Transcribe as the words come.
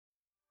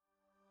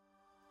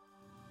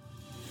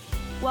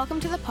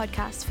Welcome to the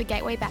podcast for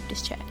Gateway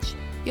Baptist Church.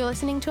 You're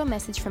listening to a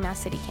message from our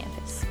city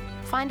campus.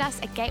 Find us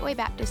at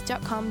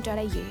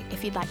gatewaybaptist.com.au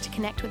if you'd like to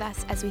connect with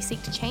us as we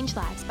seek to change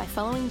lives by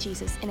following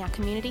Jesus in our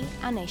community,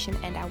 our nation,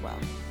 and our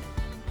world.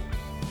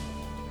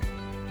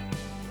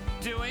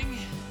 Doing?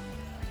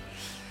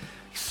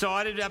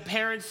 Excited?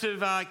 Parents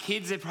of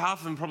kids,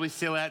 half of them probably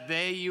still out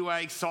there. You are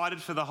excited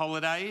for the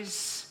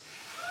holidays?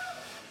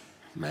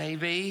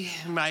 Maybe.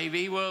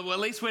 Well, at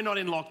least we're not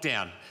in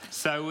lockdown.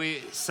 So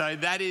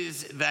that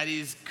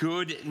is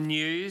good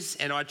news,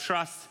 and I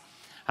trust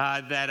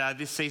that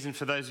this season,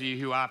 for those of you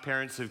who are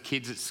parents of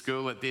kids at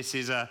school, that this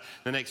is the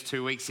next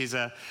 2 weeks is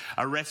a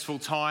restful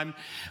time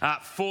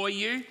for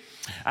you.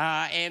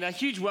 And a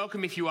huge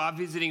welcome if you are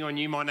visiting on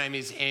you. My name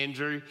is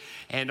Andrew,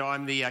 and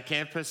I'm the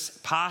campus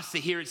pastor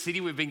here at City.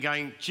 We've been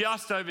going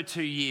just over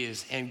 2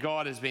 years, and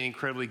God has been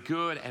incredibly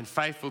good and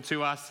faithful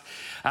to us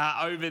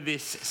over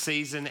this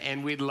season,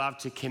 and we'd love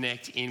to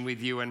connect in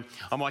with you. And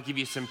I might give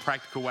you some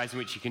practical ways in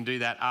which you can do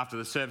that after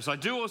the service. I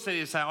do also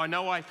need to say, I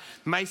know I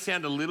may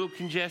sound a little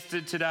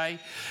congested today,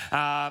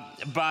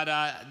 but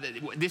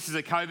this is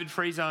a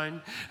COVID-free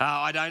zone.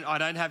 I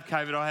don't have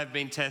COVID. I have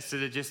been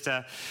tested.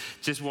 I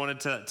just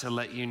wanted to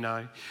let you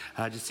know,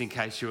 just in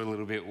case you were a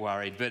little bit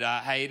worried. But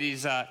hey,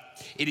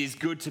 it is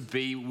good to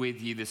be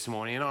with you this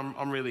morning, and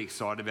I'm really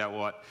excited about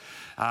what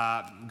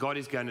God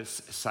is going to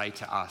say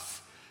to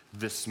us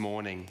this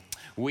morning.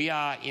 We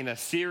are in a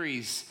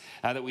series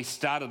that we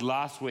started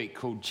last week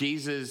called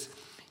Jesus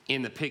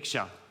in the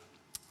Picture.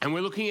 And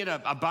we're looking at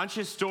a bunch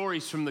of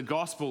stories from the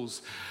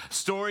Gospels,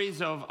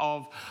 stories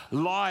of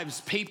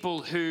lives,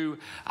 people who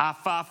are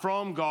far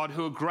from God,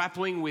 who are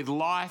grappling with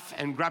life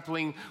and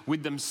grappling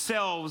with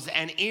themselves.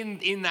 And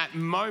in that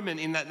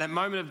moment, in that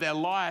moment of their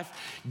life,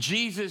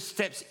 Jesus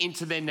steps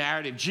into their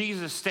narrative.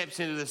 Jesus steps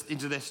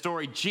into their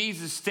story.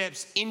 Jesus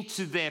steps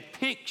into their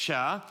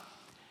picture,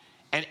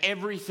 and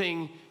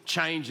everything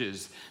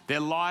changes. Their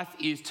life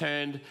is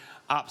turned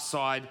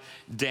upside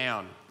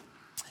down.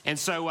 And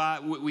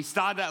so we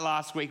started that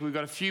last week. We've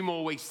got a few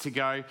more weeks to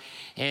go,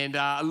 and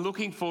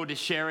looking forward to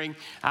sharing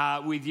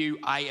with you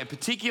a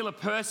particular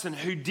person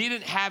who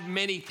didn't have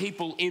many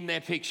people in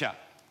their picture,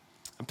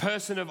 a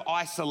person of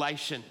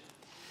isolation.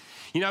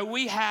 You know,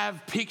 we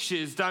have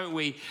pictures, don't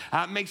we?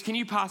 Megs, can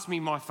you pass me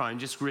my phone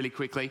just really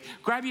quickly?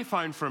 Grab your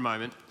phone for a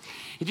moment.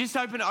 You just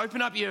open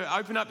up your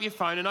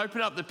phone and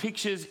open up the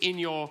pictures in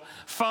your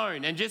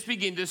phone and just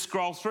begin to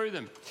scroll through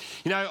them.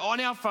 You know, on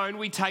our phone,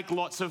 we take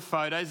lots of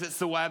photos. That's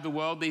the way of the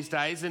world these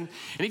days. And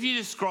if you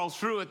just scroll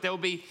through it, there'll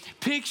be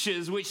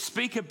pictures which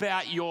speak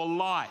about your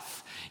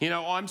life. You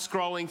know, I'm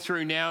scrolling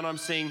through now and I'm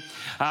seeing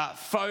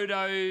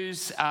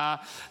photos,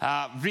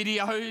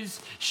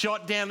 videos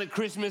shot down at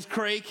Christmas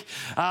Creek.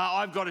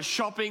 I've got a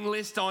shopping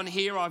list on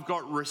here. I've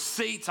got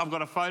receipts. I've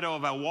got a photo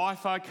of our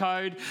Wi-Fi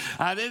code.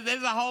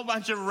 There's a whole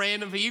bunch of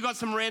random. You got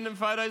some random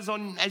photos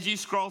on as you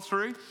scroll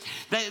through.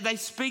 They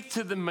speak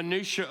to the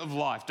minutiae of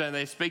life, don't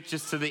they? They speak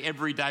just to the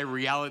everyday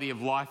reality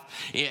of life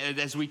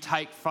as we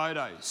take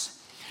photos.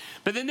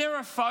 But then there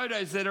are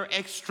photos that are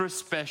extra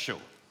special.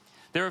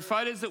 There are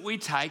photos that we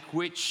take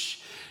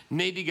which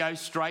need to go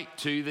straight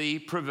to the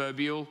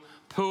proverbial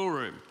pool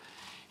room.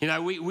 You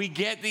know, we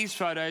get these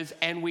photos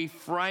and we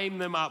frame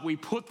them up. We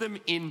put them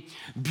in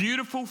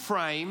beautiful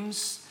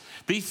frames,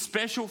 these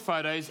special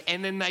photos,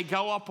 and then they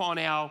go up on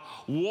our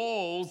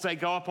walls. They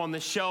go up on the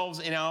shelves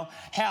in our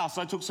house.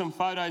 I took some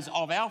photos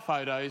of our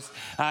photos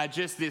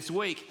just this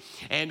week.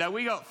 And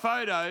we got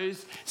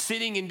photos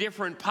sitting in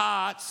different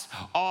parts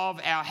of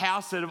our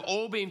house that have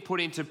all been put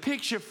into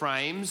picture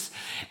frames,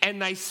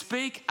 and they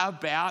speak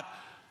about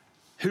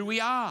who we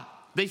are.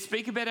 They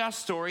speak about our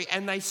story,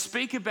 and they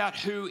speak about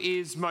who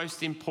is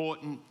most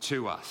important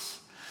to us.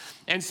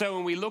 And so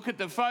when we look at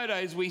the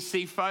photos, we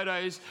see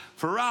photos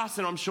for us,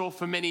 and I'm sure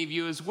for many of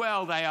you as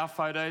well, they are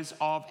photos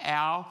of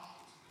our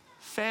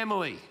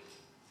family.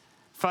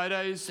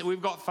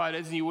 We've got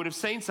photos, and you would have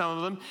seen some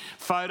of them,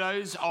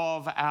 photos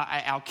of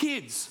our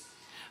kids,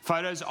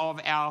 photos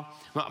of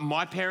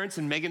my parents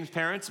and Megan's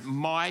parents,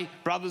 my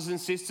brothers and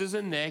sisters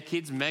and their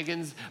kids,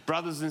 Megan's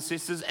brothers and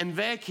sisters and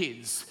their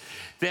kids.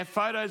 They're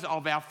photos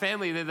of our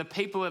family. They're the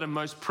people that are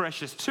most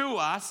precious to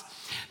us.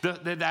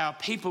 They are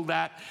people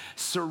that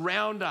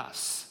surround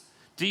us.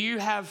 Do you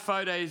have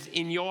photos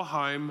in your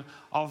home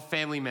of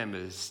family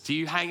members? Do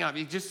you hang up?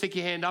 You just stick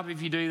your hand up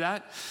if you do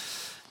that.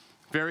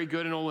 Very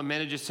good. And all the men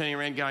are just turning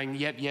around going,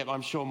 yep,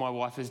 I'm sure my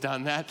wife has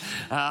done that.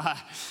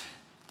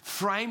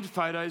 Framed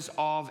photos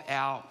of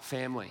our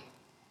family.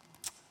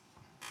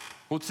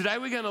 Well, today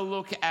we're going to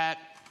look at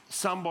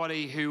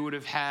somebody who would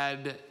have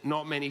had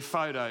not many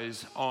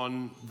photos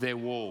on their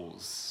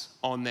walls,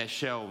 on their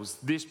shelves.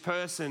 This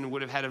person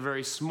would have had a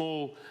very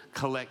small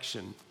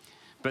collection,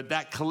 but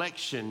that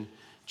collection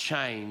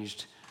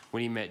changed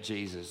when he met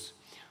Jesus.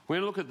 We're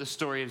going to look at the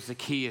story of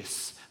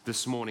Zacchaeus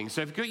this morning.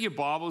 So if you've got your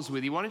Bibles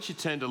with you, why don't you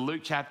turn to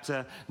Luke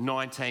chapter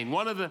 19,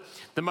 one of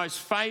the most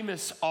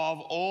famous of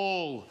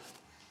all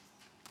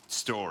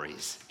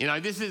stories.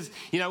 This is,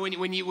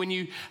 when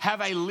you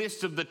have a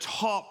list of the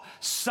top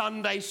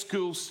Sunday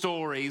school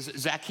stories,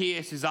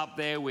 Zacchaeus is up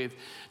there with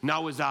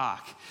Noah's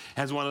Ark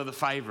as one of the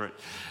favourite.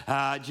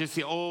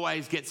 He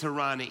always gets a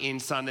run in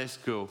Sunday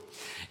school.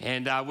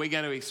 And we're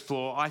going to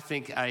explore, I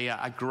think,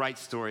 a great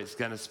story that's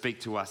going to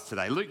speak to us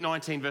today. Luke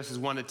 19, verses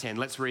 1 to 10.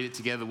 Let's read it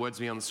together. The words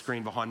will be on the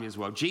screen behind me as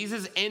well.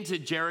 Jesus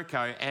entered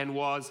Jericho and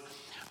was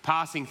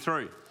passing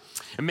through.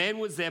 A man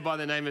was there by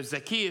the name of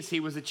Zacchaeus. He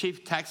was a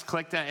chief tax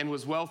collector and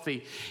was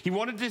wealthy. He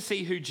wanted to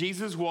see who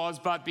Jesus was,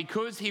 but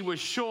because he was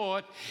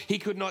short, he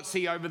could not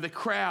see over the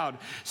crowd.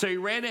 So he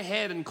ran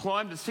ahead and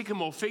climbed a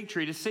sycamore fig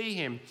tree to see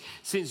him,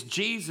 since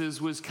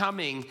Jesus was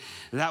coming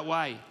that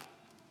way.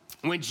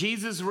 When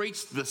Jesus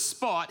reached the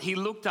spot, he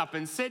looked up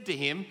and said to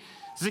him,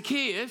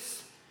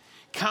 "Zacchaeus,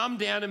 come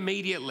down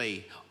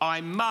immediately.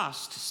 I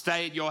must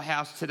stay at your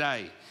house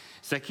today."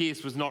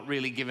 Zacchaeus was not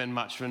really given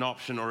much of an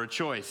option or a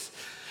choice.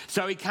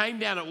 So he came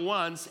down at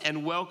once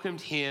and welcomed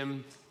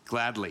him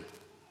gladly.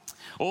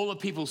 All the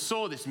people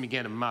saw this and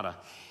began to mutter,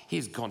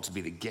 "He's gone to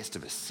be the guest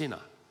of a sinner."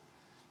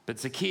 But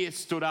Zacchaeus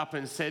stood up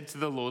and said to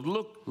the Lord,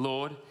 "Look,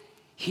 Lord,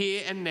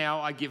 here and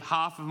now I give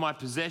half of my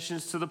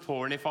possessions to the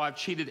poor, and if I have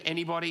cheated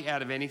anybody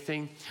out of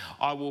anything,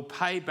 I will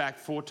pay back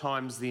 4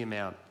 times the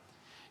amount."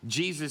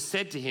 Jesus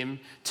said to him,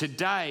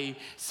 "Today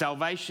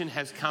salvation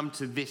has come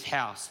to this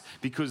house,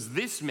 because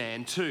this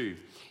man too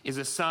is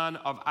a son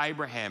of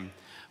Abraham.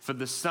 For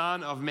the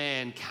Son of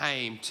Man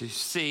came to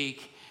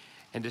seek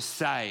and to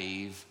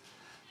save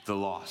the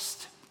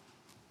lost."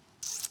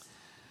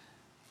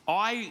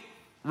 I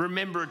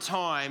remember a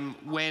time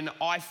when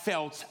I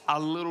felt a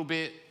little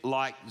bit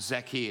like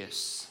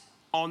Zacchaeus,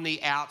 on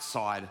the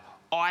outside,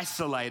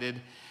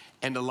 isolated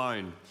and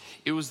alone.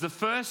 It was the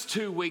first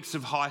 2 weeks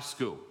of high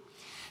school.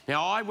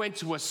 Now, I went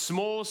to a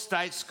small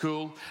state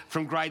school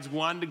from grades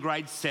 1 to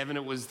grade 7.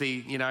 It was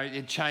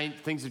it changed,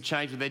 things have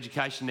changed with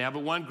education now,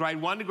 but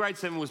grade 1 to grade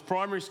 7 was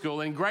primary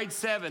school. And in grade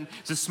 7,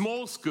 it's a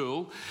small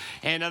school,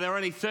 and there were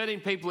only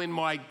 13 people in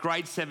my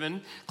grade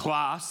 7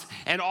 class,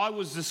 and I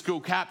was the school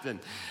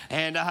captain.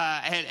 And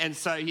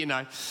so,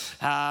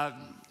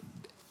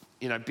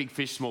 big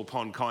fish, small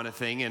pond kind of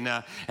thing. And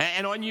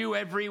I knew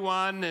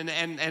everyone, and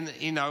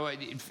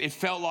it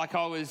felt like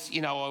I was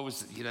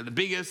the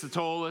biggest, the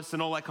tallest,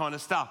 and all that kind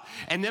of stuff.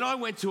 And then I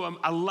went to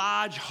a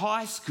large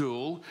high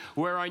school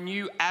where I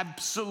knew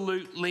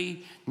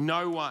absolutely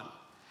no one.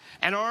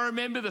 And I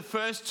remember the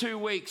first 2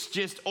 weeks,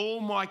 just all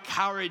my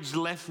courage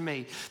left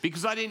me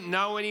because I didn't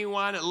know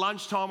anyone. At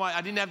lunchtime, I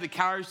didn't have the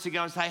courage to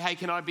go and say, "Hey,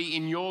 can I be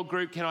in your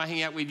group? Can I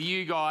hang out with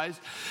you guys?"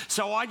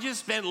 So I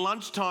just spent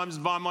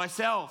lunchtimes by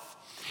myself.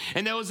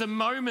 And there was a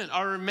moment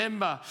I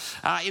remember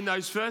in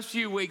those first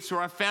few weeks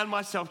where I found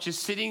myself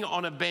just sitting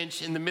on a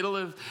bench in the middle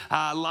of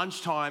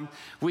lunchtime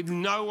with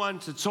no one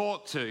to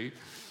talk to.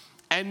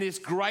 And this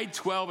grade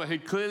 12er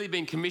who'd clearly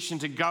been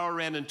commissioned to go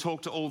around and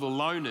talk to all the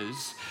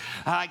loners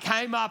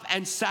came up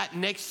and sat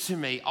next to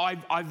me.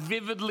 I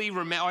vividly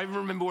remember, I even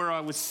remember where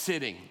I was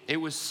sitting. It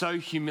was so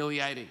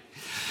humiliating.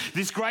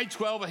 This grade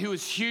 12er who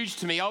was huge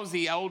to me, I was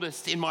the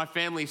eldest in my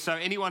family, so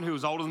anyone who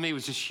was older than me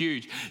was just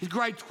huge. This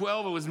grade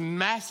 12er was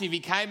massive. He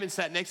came and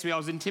sat next to me. I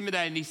was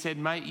intimidated, and he said,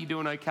 "Mate, you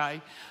doing okay?"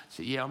 I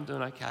said, "Yeah, I'm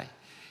doing okay."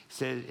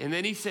 And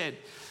then he said,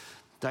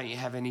 "Don't you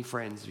have any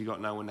friends? Have you got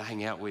no one to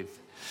hang out with?"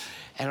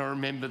 And I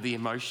remember the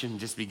emotion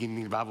just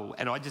beginning to bubble,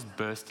 and I just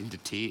burst into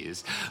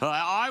tears.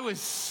 I was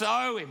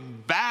so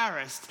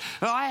embarrassed.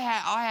 I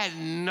had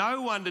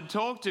no one to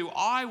talk to.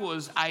 I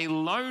was a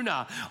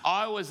loner.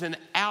 I was an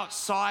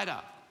outsider.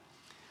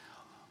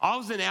 I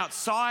was an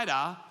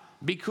outsider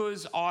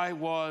because I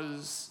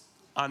was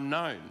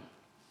unknown.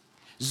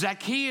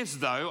 Zacchaeus,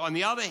 though, on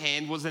the other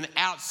hand, was an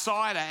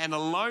outsider and a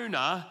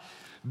loner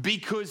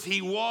because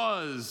he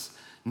was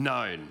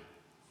known.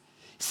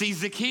 See,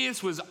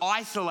 Zacchaeus was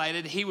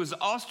isolated. He was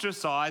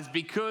ostracized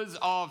because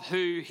of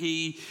who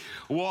he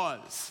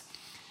was.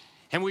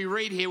 And we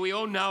read here, we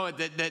all know it,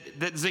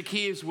 that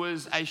Zacchaeus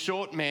was a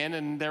short man,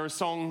 and there are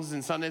songs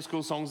and Sunday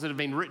school songs that have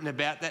been written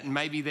about that, and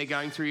maybe they're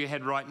going through your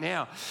head right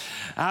now.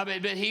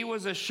 But he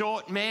was a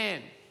short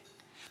man.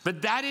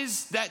 But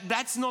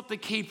that's not the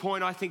key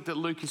point I think that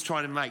Luke is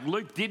trying to make.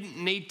 Luke didn't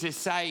need to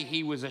say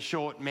he was a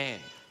short man,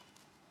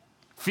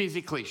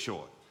 physically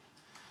short.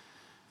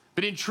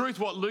 But in truth,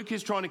 what Luke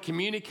is trying to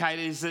communicate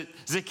is that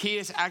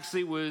Zacchaeus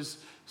actually was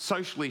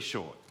socially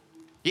short.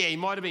 Yeah, he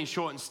might have been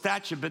short in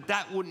stature, but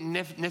that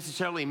wouldn't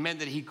necessarily meant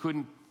that he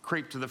couldn't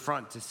creep to the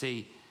front to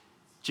see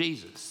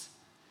Jesus.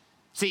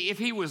 See, if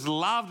he was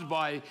loved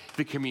by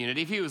the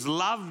community, if he was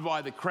loved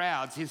by the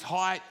crowds, his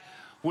height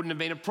wouldn't have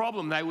been a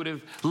problem. They would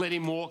have let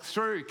him walk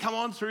through. "Come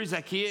on through,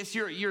 Zacchaeus.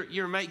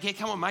 You're a mate. Yeah,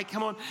 come on, mate.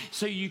 Come on."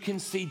 So you can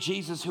see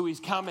Jesus who is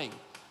coming.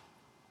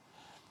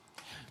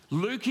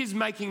 Luke is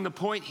making the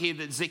point here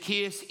that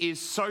Zacchaeus is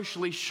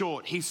socially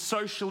short. He's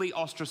socially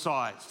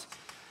ostracized.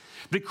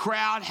 The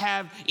crowd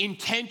have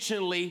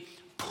intentionally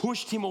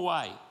pushed him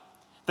away.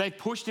 They've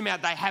pushed him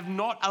out. They have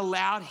not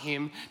allowed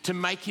him to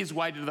make his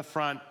way to the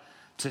front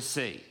to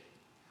see.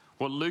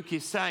 What Luke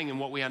is saying and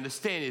what we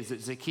understand is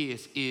that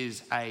Zacchaeus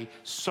is a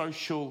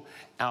social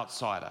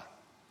outsider.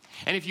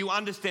 And if you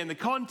understand the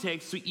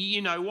context,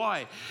 you know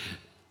why.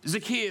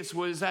 Zacchaeus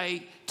was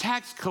a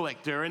tax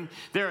collector, and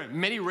there are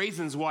many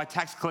reasons why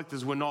tax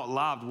collectors were not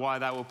loved, why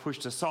they were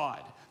pushed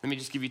aside. Let me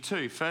just give you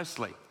two.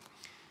 Firstly,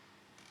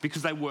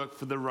 because they worked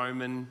for the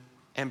Roman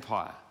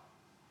Empire.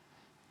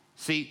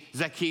 See,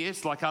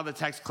 Zacchaeus, like other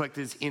tax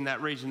collectors in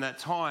that region, that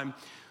time,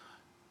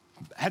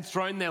 had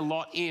thrown their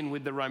lot in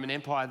with the Roman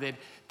Empire.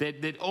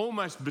 They'd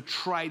almost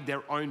betrayed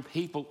their own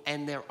people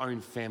and their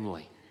own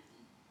family.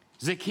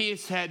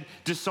 Zacchaeus had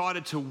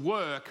decided to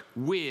work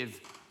with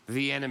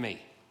the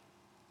enemy.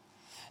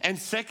 And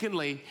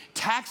secondly,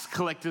 tax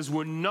collectors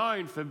were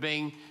known for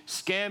being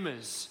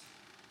scammers,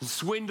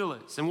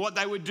 swindlers. And what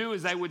they would do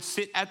is they would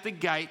sit at the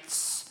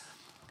gates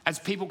as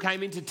people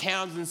came into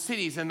towns and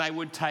cities, and they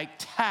would take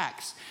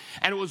tax.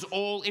 And it was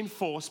all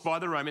enforced by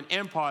the Roman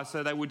Empire.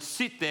 So they would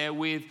sit there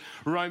with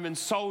Roman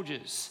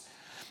soldiers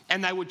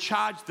and they would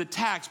charge the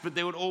tax, but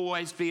there would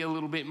always be a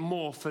little bit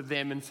more for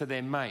them and for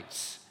their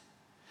mates.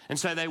 And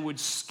so they would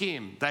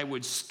skim, they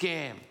would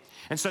scam.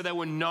 And so they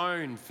were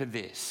known for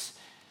this.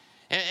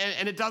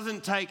 And it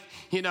doesn't take,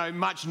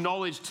 much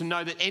knowledge to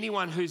know that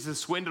anyone who's a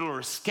swindler or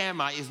a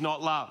scammer is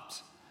not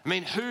loved. I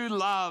mean, who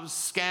loves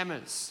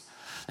scammers?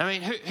 I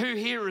mean, who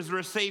here has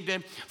received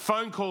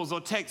phone calls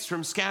or texts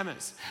from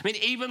scammers? I mean,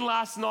 even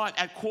last night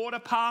at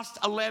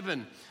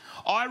 11:15,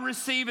 I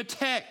received a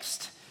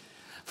text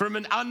from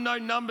an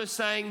unknown number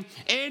saying,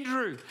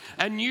 Andrew,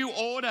 a new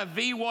order,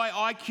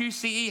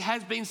 VYIQCE,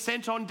 has been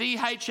sent on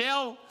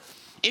DHL.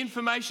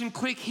 Information,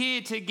 click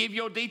here to give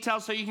your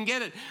details so you can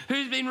get it.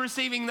 Who's been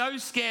receiving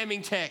those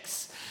scamming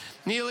texts?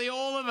 Nearly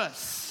all of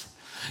us.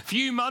 A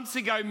few months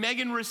ago,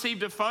 Megan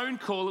received a phone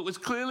call. It was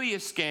clearly a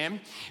scam.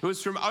 It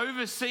was from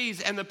overseas,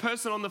 and the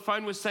person on the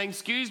phone was saying,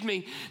 excuse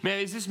me,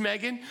 is this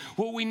Megan?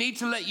 Well, we need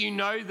to let you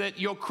know that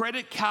your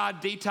credit card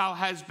detail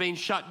has been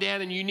shut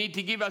down and you need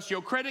to give us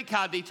your credit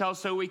card details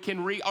so we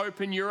can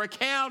reopen your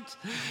account.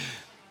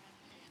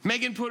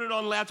 Megan put it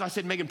on loudspeaker. I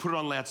said, Megan, put it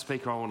on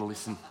loudspeaker. I want to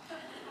listen.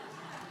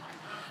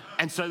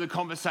 And so the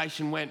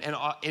conversation went, and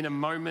in a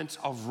moment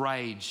of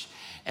rage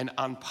and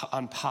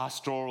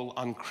unpastoral,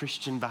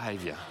 unchristian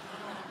behaviour,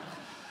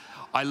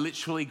 I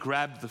literally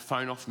grabbed the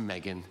phone off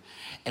Megan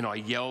and I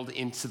yelled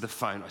into the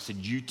phone. I said,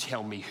 you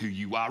tell me who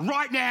you are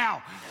right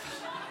now.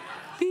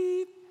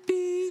 Beep,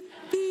 beep,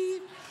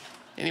 beep.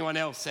 Anyone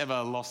else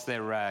ever lost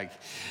their rag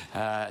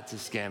to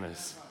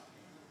scammers?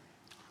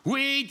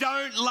 We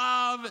don't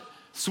love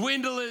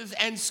swindlers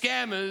and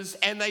scammers,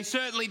 and they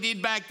certainly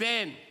did back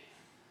then.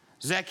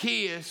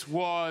 Zacchaeus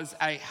was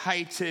a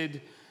hated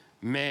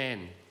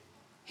man.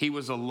 He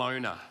was a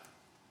loner.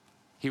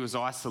 He was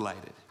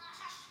isolated.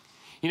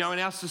 In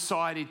our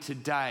society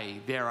today,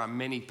 there are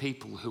many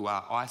people who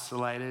are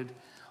isolated,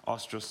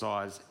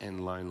 ostracized,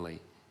 and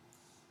lonely.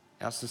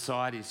 Our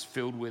society is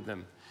filled with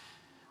them.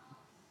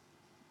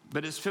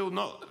 But it's filled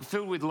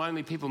with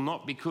lonely people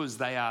not because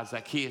they are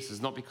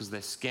Zacchaeus, not because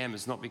they're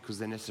scammers, not because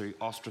they're necessarily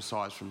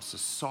ostracized from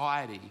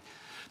society,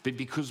 but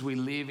because we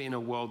live in a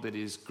world that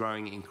is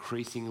growing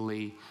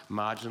increasingly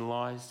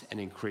marginalized and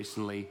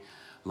increasingly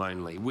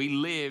lonely. We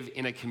live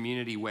in a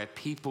community where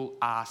people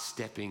are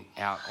stepping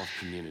out of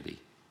community.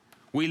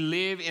 We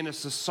live in a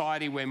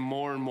society where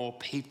more and more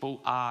people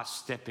are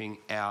stepping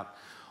out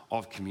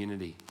of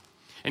community.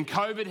 And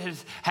COVID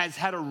has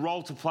had a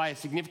role to play, a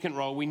significant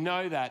role. We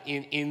know that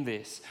in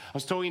this. I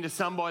was talking to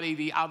somebody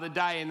the other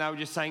day and they were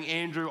just saying,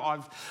 Andrew,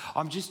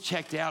 I'm just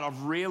checked out.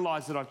 I've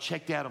realised that I've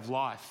checked out of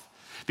life.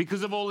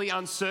 Because of all the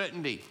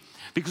uncertainty,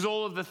 because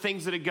all of the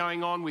things that are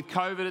going on with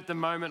COVID at the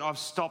moment, I've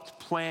stopped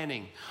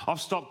planning.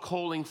 I've stopped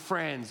calling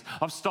friends.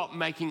 I've stopped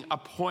making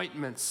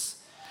appointments.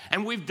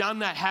 And we've done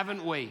that,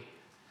 haven't we?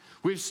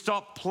 We've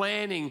stopped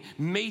planning,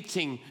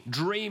 meeting,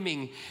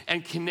 dreaming,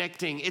 and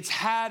connecting. It's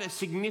had a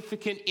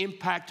significant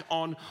impact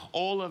on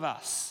all of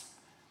us.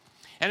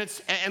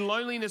 And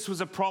loneliness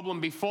was a problem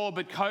before,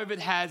 but COVID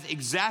has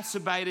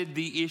exacerbated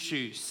the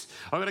issues.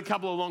 I've got a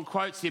couple of long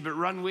quotes here, but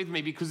run with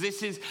me because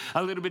this is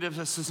a little bit of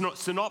a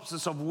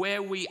synopsis of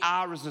where we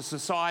are as a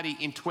society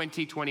in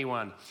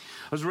 2021. I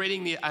was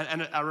reading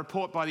a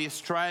report by the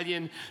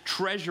Australian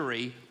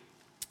Treasury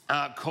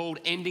called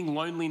Ending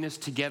Loneliness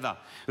Together.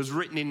 It was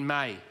written in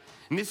May.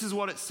 And this is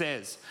what it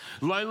says.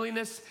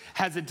 Loneliness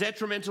has a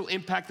detrimental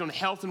impact on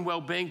health and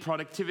well-being,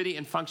 productivity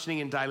and functioning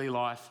in daily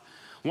life.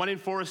 1 in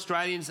 4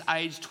 Australians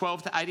aged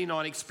 12 to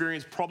 89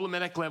 experience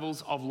problematic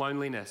levels of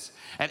loneliness.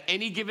 At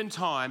any given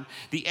time,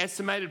 the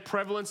estimated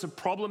prevalence of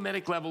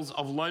problematic levels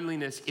of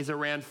loneliness is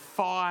around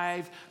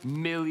 5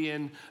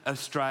 million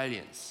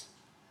Australians.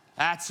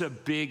 That's a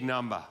big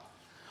number.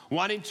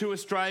 1 in 2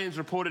 Australians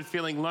reported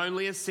feeling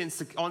loneliest since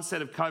the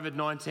onset of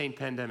COVID-19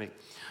 pandemic.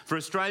 For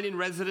Australian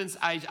residents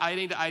aged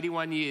 18 to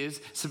 81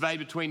 years, surveyed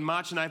between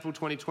March and April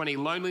 2020,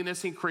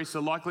 loneliness increased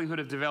the likelihood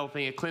of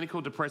developing a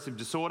clinical depressive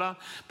disorder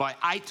by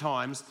 8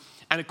 times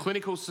and a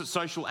clinical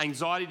social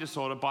anxiety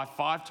disorder by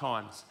 5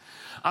 times.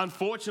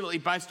 Unfortunately,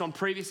 based on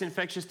previous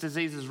infectious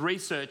diseases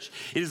research,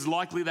 it is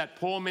likely that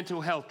poor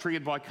mental health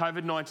triggered by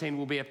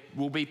COVID-19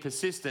 will be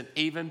persistent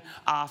even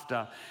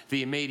after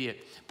the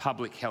immediate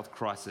public health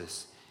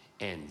crisis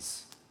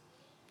ends.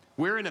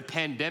 We're in a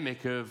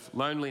pandemic of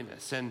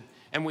loneliness, and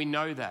we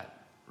know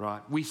that,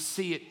 right? We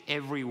see it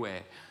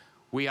everywhere.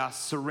 We are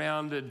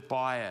surrounded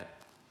by it.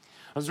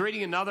 I was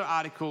reading another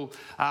article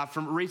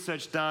from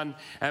research done.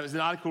 It was an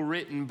article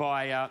written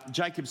by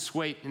Jacob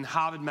Sweet in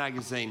Harvard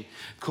Magazine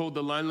called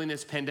The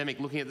Loneliness Pandemic,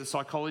 looking at the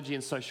psychology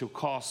and social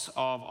costs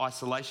of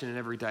isolation in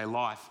everyday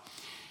life.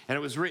 And it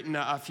was written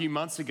a few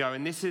months ago,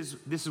 and this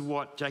is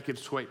what Jacob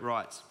Sweet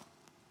writes.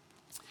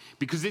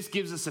 Because this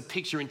gives us a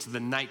picture into the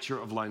nature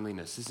of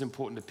loneliness. This is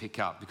important to pick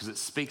up because it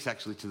speaks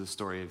actually to the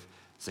story of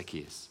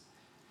Zacchaeus.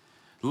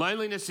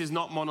 Loneliness is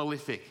not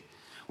monolithic.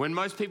 When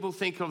most people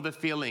think of the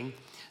feeling,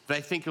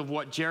 they think of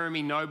what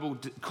Jeremy Noble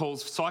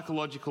calls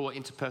psychological or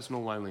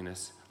interpersonal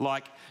loneliness.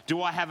 Like,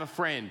 do I have a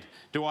friend?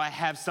 Do I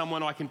have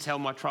someone I can tell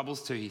my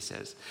troubles to, he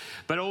says.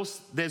 But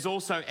also, there's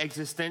also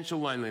existential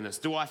loneliness.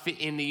 Do I fit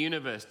in the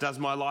universe? Does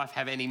my life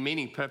have any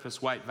meaning,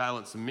 purpose, weight,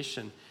 valence, and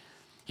mission?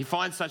 He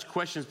finds such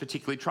questions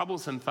particularly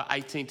troublesome for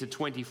 18 to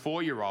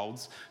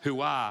 24-year-olds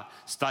who are,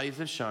 studies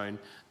have shown,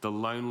 the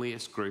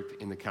loneliest group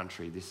in the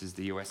country. This is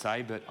the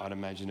USA, but I'd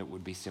imagine it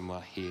would be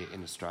similar here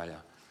in Australia.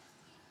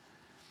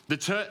 The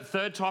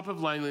third type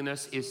of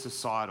loneliness is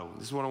societal.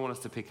 This is what I want us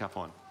to pick up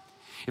on.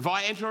 If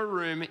I enter a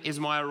room, is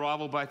my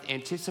arrival both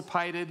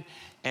anticipated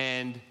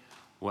and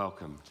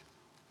welcomed?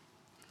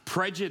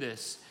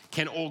 Prejudice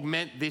can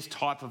augment this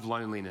type of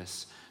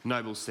loneliness,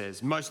 Noble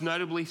says, most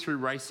notably through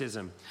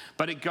racism.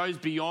 But it goes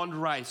beyond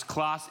race,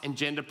 class, and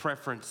gender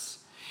preference.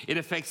 It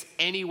affects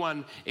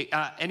anyone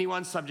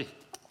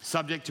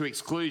subject to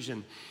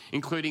exclusion,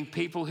 including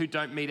people who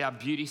don't meet our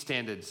beauty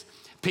standards,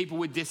 people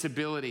with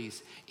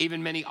disabilities,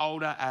 even many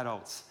older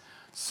adults.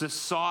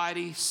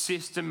 Society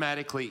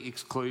systematically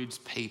excludes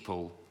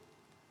people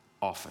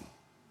often.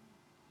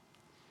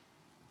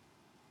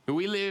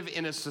 We live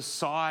in a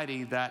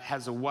society that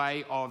has a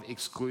way of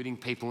excluding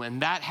people,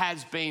 and that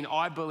has been,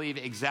 I believe,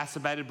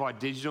 exacerbated by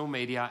digital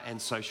media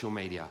and social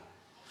media.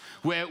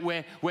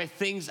 Where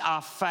things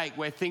are fake,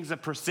 where things are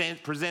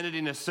presented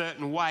in a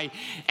certain way,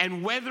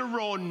 and whether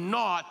or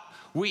not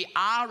we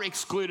are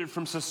excluded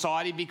from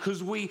society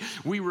because we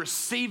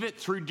receive it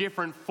through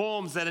different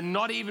forms that are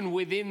not even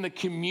within the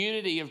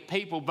community of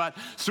people, but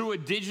through a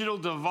digital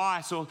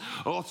device or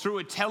through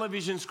a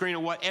television screen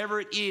or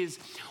whatever it is,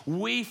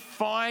 we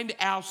find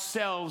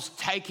ourselves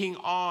taking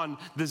on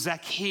the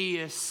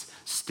Zacchaeus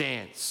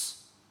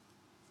stance.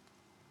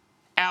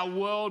 Our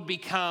world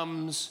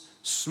becomes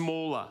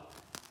smaller,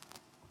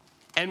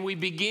 and we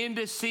begin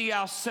to see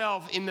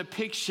ourselves in the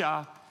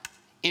picture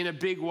in a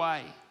big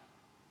way.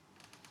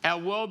 Our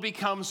world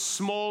becomes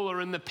smaller,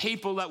 and the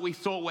people that we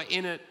thought were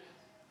in it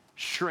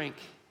shrink.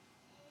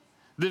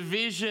 The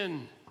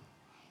vision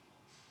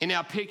in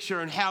our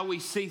picture and how we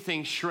see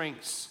things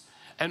shrinks,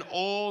 and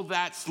all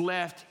that's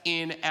left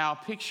in our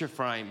picture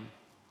frame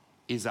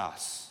is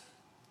us.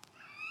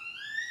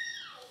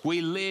 We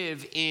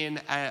live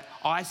in an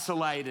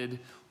isolated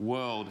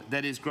world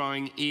that is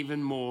growing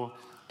even more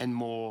and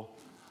more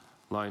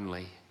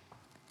lonely.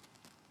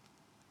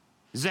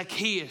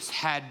 Zacchaeus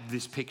had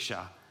this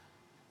picture.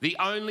 The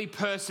only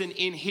person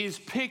in his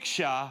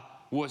picture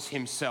was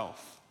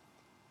himself.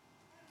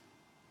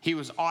 He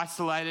was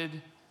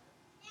isolated,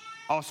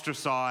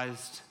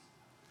 ostracized,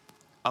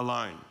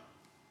 alone.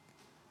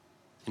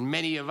 And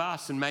many of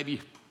us, and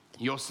maybe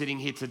you're sitting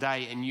here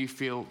today and you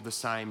feel the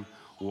same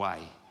way.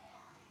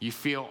 You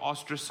feel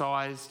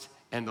ostracized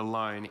and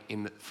alone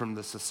from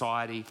the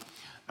society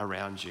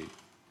around you.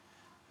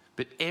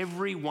 But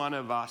every one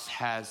of us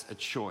has a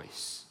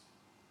choice.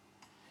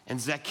 And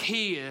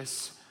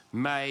Zacchaeus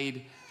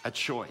made a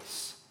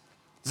choice.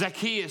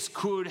 Zacchaeus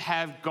could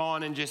have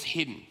gone and just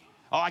hidden.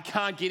 Oh, I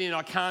can't get in,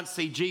 I can't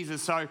see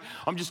Jesus, so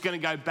I'm just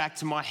going to go back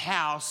to my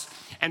house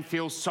and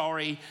feel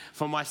sorry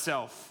for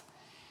myself.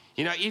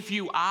 You know, if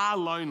you are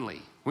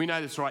lonely, we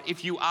know this, right?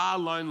 If you are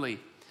lonely,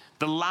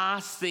 the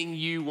last thing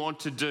you want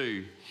to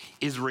do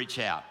is reach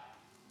out.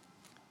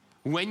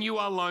 When you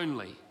are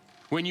lonely,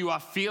 when you are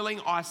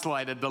feeling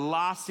isolated, the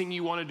last thing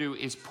you want to do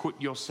is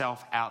put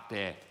yourself out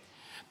there.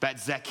 But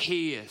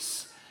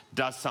Zacchaeus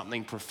does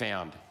something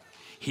profound.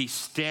 He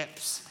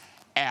steps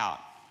out.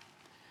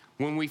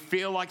 When we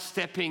feel like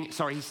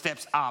he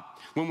steps up.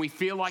 When we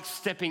feel like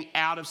stepping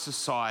out of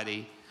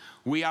society,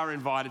 we are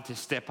invited to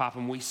step up,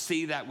 and we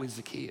see that with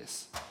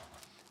Zacchaeus.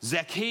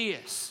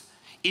 Zacchaeus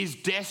is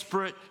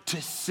desperate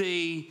to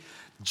see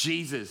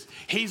Jesus.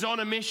 He's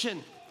on a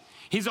mission.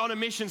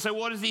 So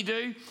what does he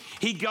do?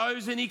 He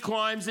goes and he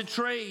climbs a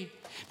tree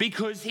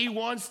because he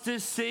wants to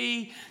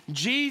see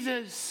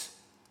Jesus.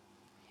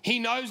 He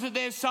knows that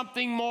there's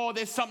something more.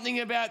 There's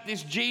something about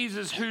this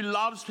Jesus who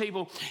loves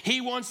people.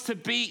 He wants to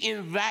be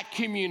in that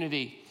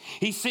community.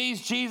 He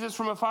sees Jesus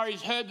from afar.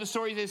 He's heard the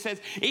stories that says,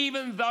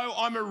 even though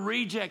I'm a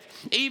reject,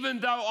 even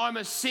though I'm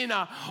a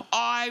sinner,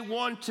 I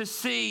want to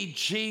see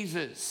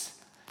Jesus.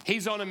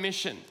 He's on a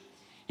mission.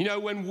 You know,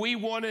 when we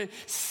want to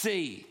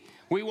see,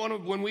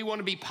 when we want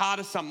to be part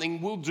of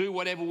something, we'll do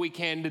whatever we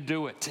can to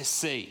do it, to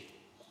see.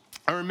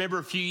 I remember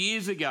a few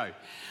years ago,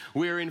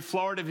 we were in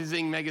Florida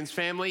visiting Megan's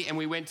family, and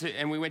we went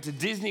to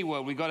Disney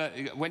World.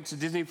 Went to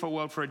Disney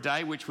World for a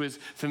day, which was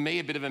for me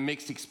a bit of a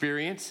mixed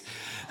experience.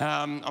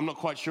 I'm not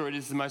quite sure it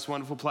is the most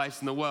wonderful place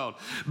in the world,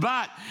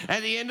 but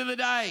at the end of the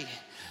day,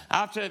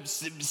 after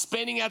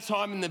spending our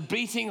time in the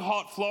beating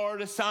hot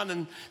Florida sun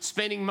and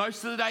spending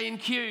most of the day in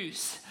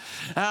queues,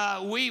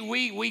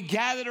 we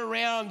gathered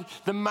around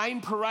the main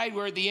parade,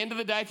 where at the end of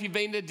the day, if you've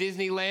been to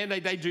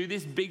Disneyland, they do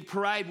this big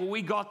parade. Well,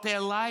 we got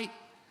there late,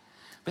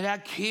 but our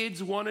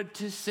kids wanted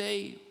to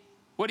see.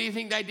 What do you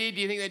think they did?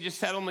 Do you think they just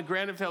sat on the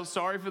ground and felt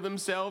sorry for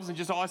themselves and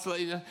just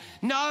isolated?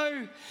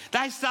 No,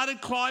 they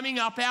started climbing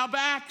up our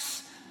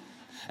backs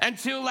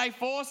until they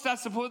forced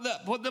us to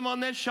put them on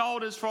their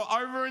shoulders for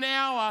over an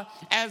hour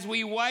as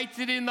we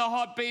waited in the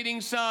hot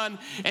beating sun,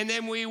 and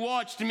then we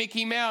watched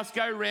Mickey Mouse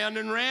go round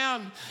and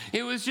round.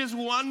 It was just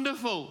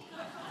wonderful.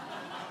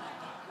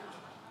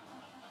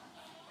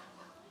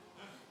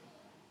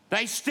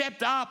 They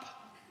stepped up.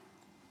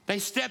 They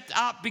stepped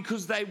up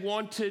because they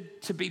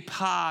wanted to be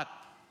part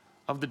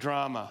of the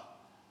drama.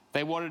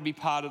 They wanted to be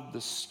part of the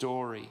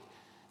story.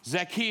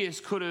 Zacchaeus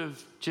could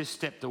have just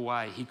stepped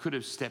away. He could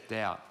have stepped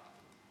out.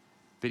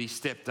 But he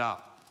stepped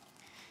up.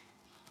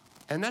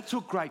 And that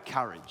took great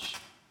courage.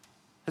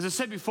 As I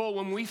said before,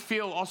 when we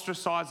feel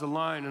ostracized,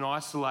 alone and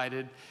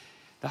isolated,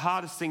 the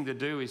hardest thing to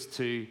do is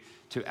to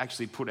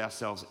actually put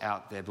ourselves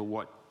out there. But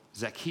what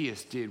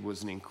Zacchaeus did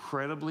was an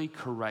incredibly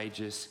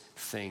courageous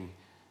thing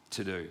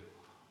to do.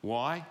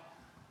 Why?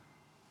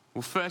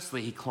 Well,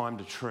 firstly, he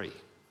climbed a tree.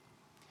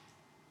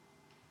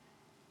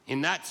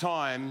 In that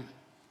time,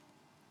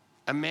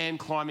 a man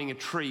climbing a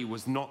tree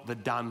was not the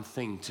done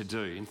thing to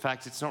do. In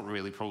fact, it's not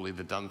really probably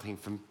the done thing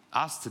for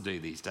us to do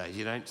these days.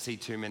 You don't see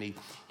too many,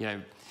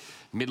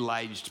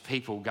 middle-aged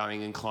people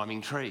going and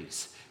climbing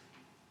trees.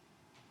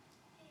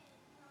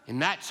 In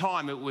that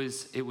time, it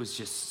was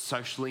just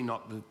socially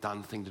not the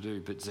done thing to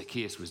do, but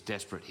Zacchaeus was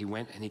desperate. He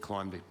went and he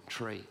climbed a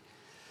tree.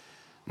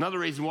 Another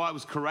reason why it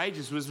was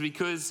courageous was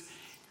because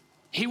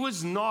he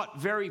was not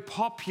very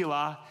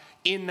popular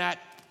in that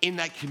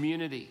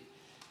community.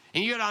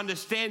 And you got to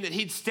understand that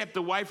he'd stepped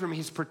away from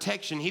his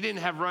protection. He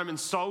didn't have Roman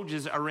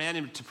soldiers around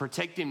him to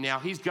protect him now.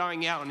 He's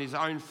going out on his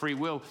own free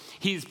will.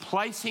 He's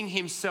placing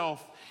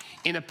himself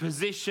in a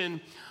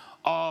position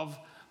of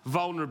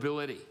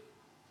vulnerability.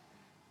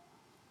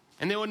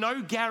 And there were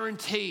no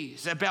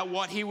guarantees about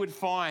what he would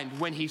find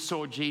when he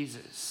saw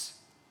Jesus.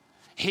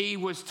 He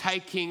was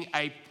taking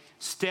a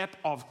step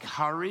of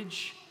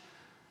courage,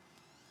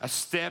 a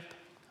step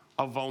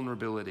of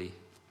vulnerability.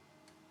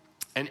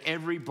 And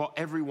every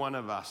one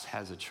of us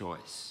has a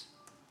choice.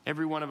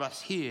 Every one of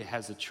us here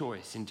has a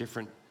choice in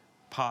different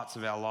parts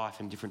of our life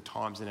and different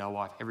times in our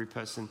life. Every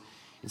person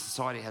in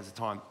society has a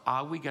time.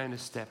 Are we going to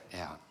step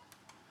out,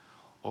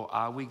 or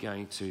are we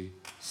going to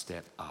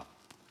step up?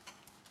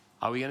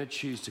 Are we going to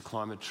choose to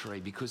climb a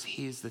tree? Because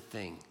here's the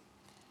thing.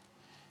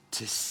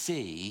 To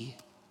see,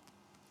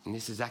 and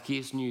this is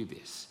Zacchaeus knew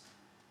this,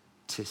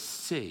 to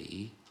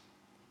see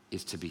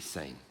is to be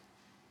seen.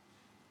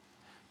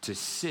 To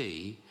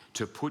see,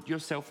 to put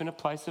yourself in a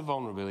place of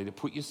vulnerability, to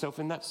put yourself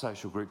in that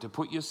social group, to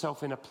put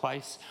yourself in a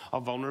place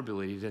of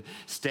vulnerability, to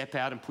step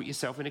out and put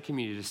yourself in a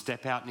community, to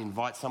step out and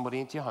invite somebody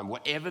into your home,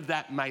 whatever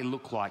that may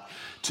look like.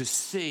 To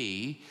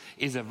see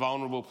is a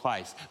vulnerable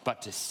place,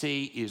 but to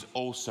see is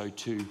also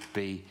to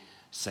be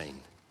seen.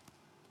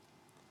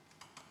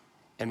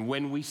 And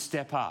when we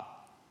step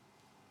up,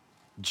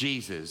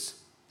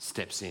 Jesus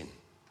steps in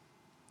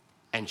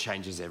and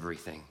changes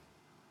everything.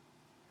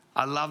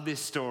 I love this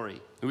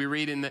story. We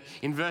read in the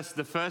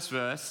first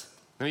verse,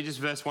 let me just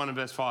verse 1 and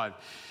verse 5.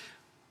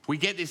 We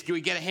get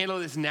a handle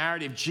of this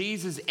narrative.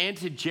 Jesus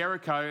entered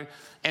Jericho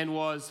and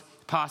was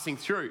passing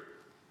through.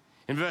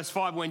 In verse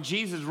 5, when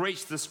Jesus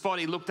reached the spot,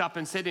 he looked up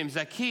and said to him,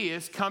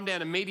 Zacchaeus, come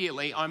down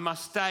immediately. I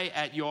must stay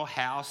at your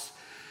house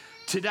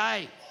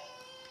today.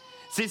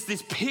 So it's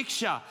this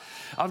picture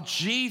of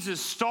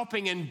Jesus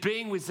stopping and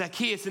being with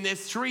Zacchaeus. And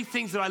there's three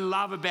things that I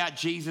love about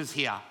Jesus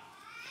here.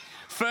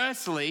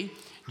 Firstly,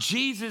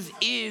 Jesus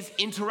is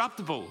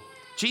interruptible.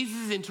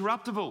 Jesus is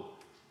interruptible.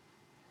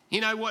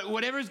 You know,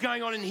 whatever is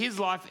going on in his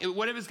life,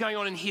 whatever is going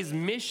on in his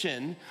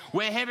mission,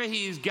 wherever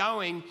he is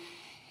going,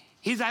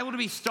 he's able to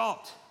be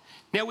stopped.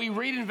 Now, we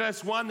read in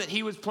verse 1 that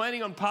he was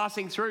planning on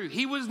passing through.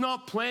 He was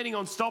not planning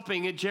on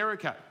stopping at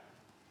Jericho.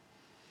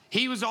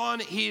 He was on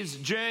his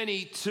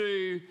journey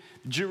to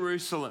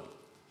Jerusalem.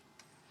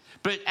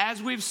 But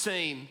as we've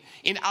seen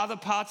in other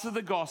parts of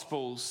the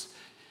Gospels,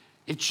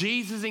 if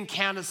Jesus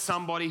encounters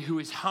somebody who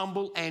is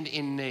humble and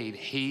in need,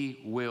 he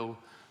will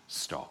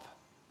stop.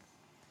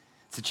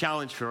 It's a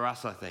challenge for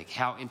us, I think.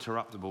 How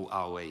interruptible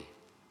are we?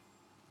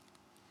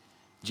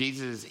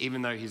 Jesus,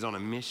 even though he's on a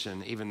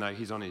mission, even though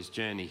he's on his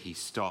journey, he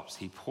stops,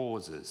 he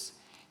pauses,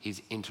 he's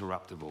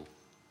interruptible.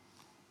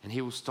 And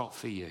he will stop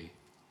for you.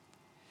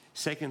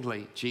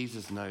 Secondly,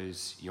 Jesus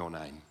knows your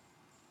name.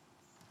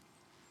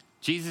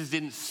 Jesus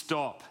didn't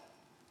stop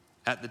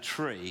at the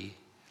tree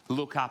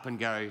look up and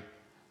go,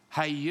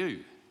 "Hey,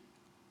 you."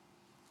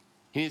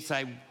 He didn't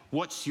say,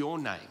 "What's your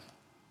name?"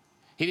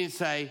 He didn't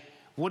say,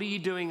 "What are you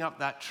doing up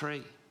that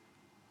tree?"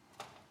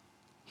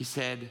 He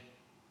said,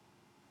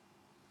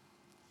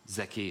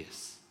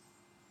 "Zacchaeus."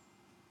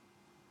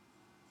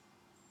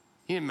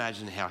 Can you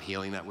imagine how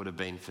healing that would have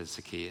been for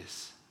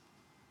Zacchaeus?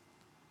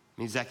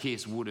 I mean,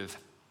 Zacchaeus would have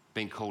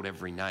been called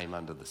every name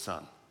under the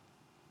sun.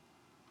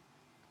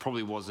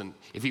 Probably wasn't,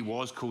 if he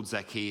was called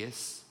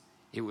Zacchaeus,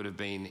 it would have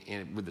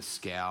been with a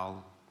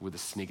scowl, with a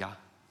snigger.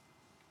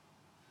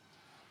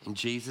 And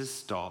Jesus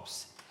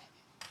stops,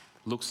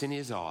 looks in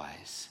his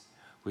eyes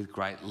with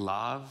great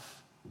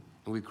love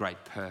and with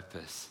great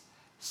purpose,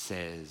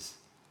 says,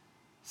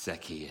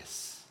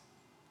 "Zacchaeus,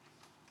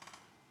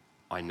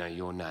 I know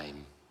your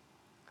name.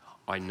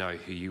 I know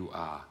who you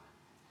are."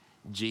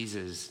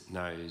 Jesus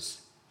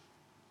knows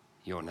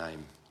your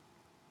name.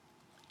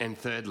 And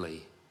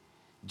thirdly,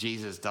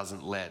 Jesus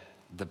doesn't let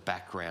the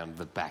background,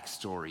 the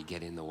backstory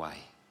get in the way.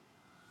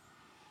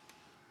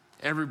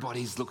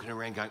 Everybody's looking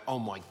around going, "Oh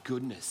my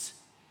goodness,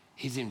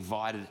 he's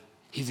invited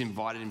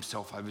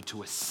himself over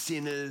to a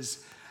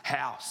sinner's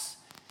house."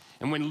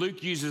 And when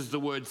Luke uses the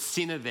word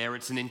sinner there,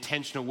 it's an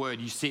intentional word.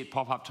 You see it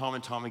pop up time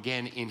and time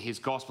again in his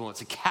gospel.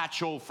 It's a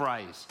catch-all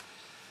phrase.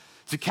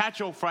 It's a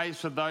catch-all phrase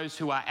for those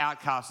who are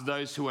outcasts,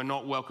 those who are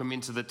not welcome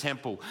into the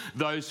temple,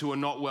 those who are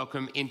not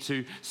welcome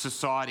into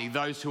society,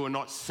 those who are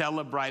not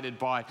celebrated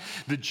by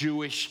the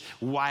Jewish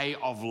way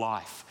of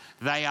life.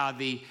 They are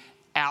the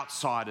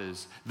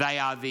outsiders. They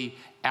are the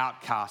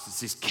outcasts. It's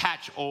this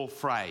catch-all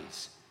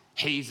phrase.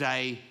 He's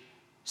a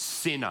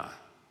sinner.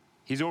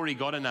 He's already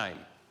got a name.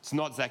 It's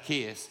not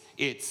Zacchaeus,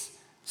 it's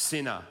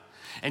sinner.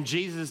 And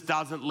Jesus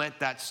doesn't let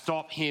that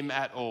stop him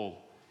at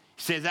all.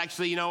 He says,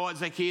 "Actually, you know what,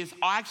 Zacchaeus?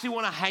 I actually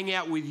want to hang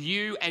out with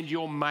you and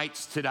your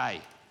mates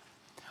today.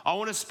 I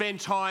want to spend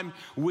time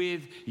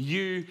with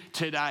you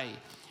today."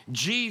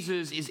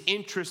 Jesus is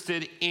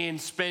interested in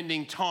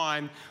spending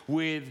time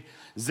with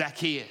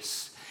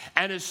Zacchaeus.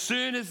 And as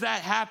soon as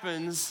that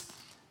happens,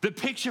 the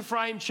picture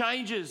frame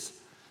changes.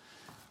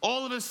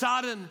 All of a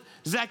sudden,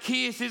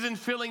 Zacchaeus isn't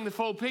filling the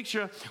full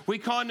picture. We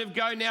kind of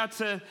go now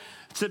to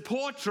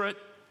portrait.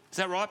 Is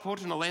that right?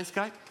 Portrait or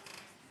landscape?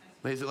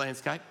 Is it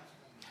landscape?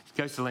 It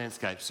goes to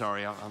landscape.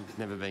 Sorry, I've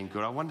never been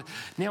good.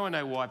 Now I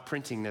know why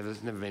printing never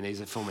been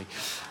easy for me.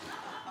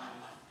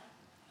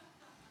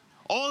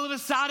 All of a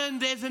sudden,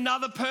 there's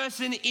another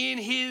person in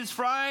his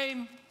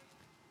frame.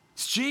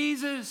 It's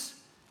Jesus.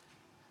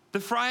 The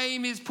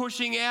frame is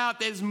pushing out.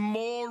 There's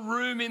more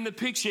room in the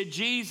picture.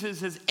 Jesus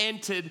has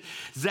entered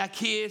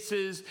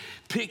Zacchaeus'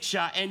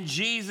 picture, and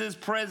Jesus'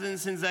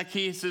 presence in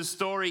Zacchaeus'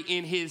 story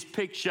in his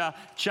picture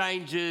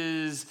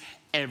changes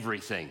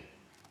everything.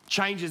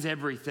 Changes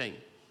everything.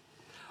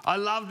 I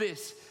love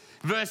this.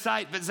 Verse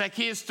 8, but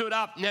Zacchaeus stood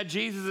up. Now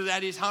Jesus is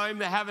at his home.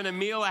 They're having a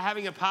meal. They're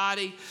having a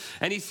party.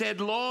 And he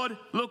said, "Lord,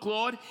 look,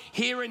 Lord,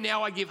 here and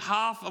now I give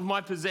half of my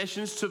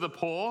possessions to the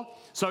poor.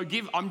 So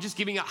I'm just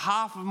giving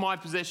half of my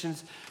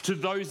possessions to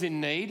those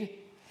in need.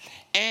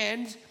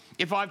 And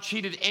if I've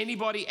cheated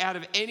anybody out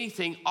of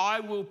anything, I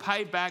will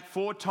pay back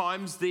 4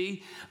 times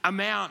the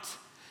amount."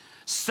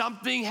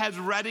 Something has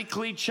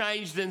radically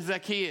changed in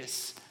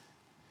Zacchaeus.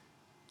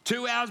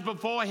 2 hours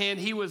beforehand,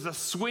 he was a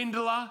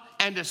swindler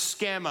and a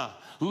scammer,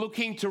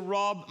 looking to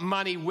rob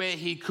money where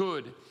he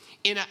could.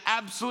 In an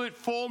absolute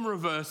form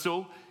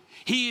reversal,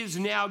 he is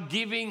now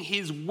giving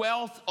his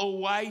wealth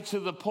away to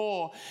the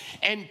poor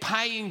and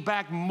paying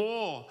back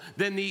more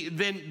than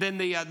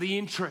the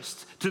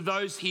interest to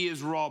those he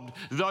has robbed,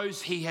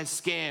 those he has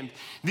scammed.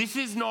 This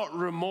is not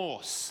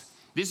remorse.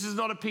 This is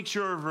not a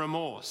picture of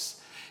remorse.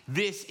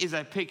 This is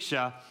a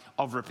picture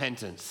of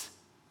repentance.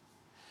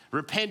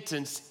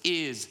 Repentance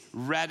is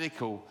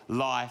radical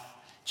life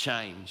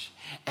change.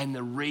 And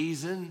the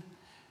reason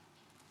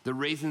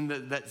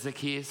that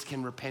Zacchaeus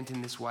can repent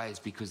in this way is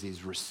because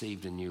he's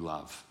received a new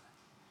love.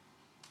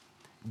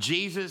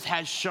 Jesus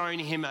has shown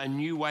him a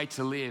new way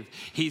to live.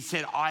 He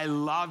said, "I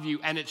love you,"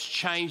 and it's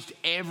changed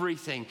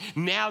everything.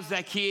 Now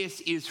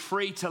Zacchaeus is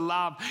free to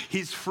love.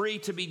 He's free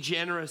to be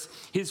generous.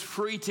 He's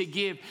free to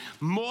give.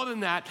 More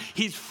than that,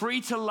 he's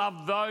free to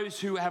love those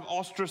who have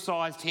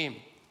ostracized him.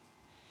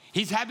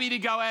 He's happy to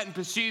go out and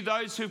pursue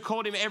those who've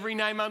called him every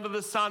name under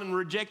the sun and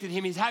rejected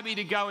him. He's happy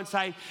to go and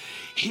say,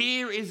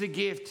 "Here is a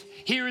gift.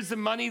 Here is the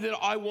money that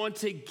I want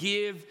to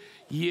give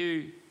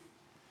you."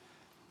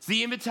 So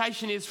the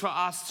invitation is for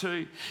us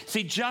too.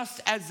 See, just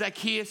as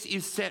Zacchaeus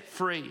is set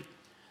free,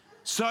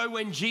 so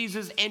when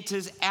Jesus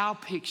enters our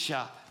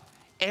picture,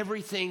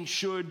 everything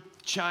should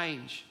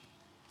change.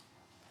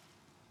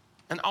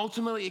 And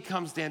ultimately it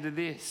comes down to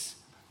this: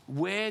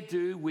 where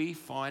do we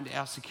find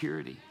our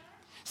security?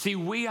 See,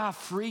 we are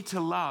free to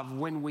love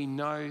when we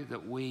know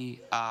that we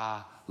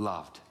are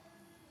loved.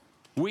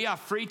 We are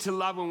free to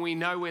love when we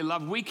know we're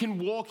loved. We can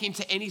walk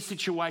into any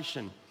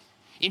situation,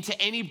 into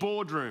any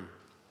boardroom,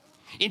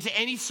 into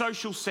any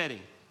social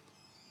setting,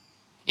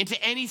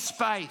 into any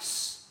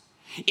space,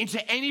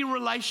 into any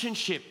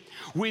relationship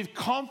with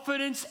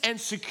confidence and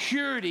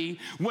security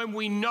when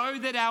we know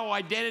that our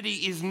identity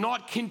is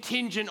not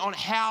contingent on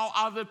how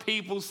other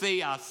people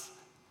see us,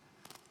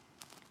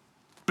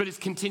 but it's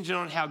contingent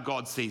on how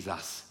God sees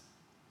us.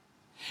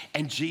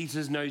 And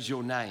Jesus knows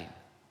your name.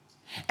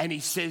 And he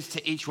says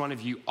to each one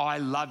of you, I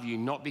love you,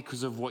 not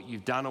because of what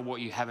you've done or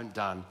what you haven't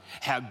done,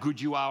 how good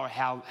you are or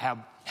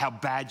how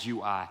bad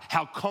you are,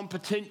 how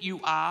competent you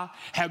are,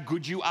 how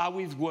good you are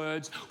with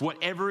words,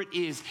 whatever it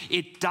is,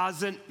 it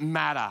doesn't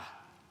matter.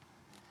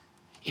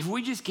 If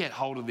we just get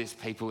hold of this,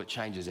 people, it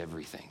changes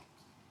everything.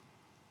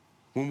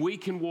 When we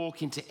can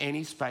walk into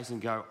any space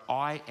and go,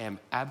 I am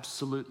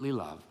absolutely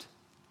loved,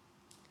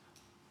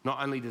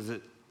 not only does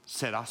it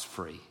set us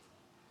free,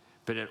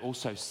 but it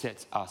also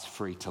sets us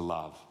free to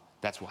love.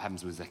 That's what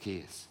happens with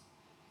Zacchaeus.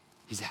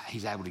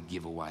 He's able to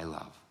give away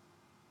love.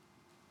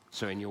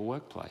 So in your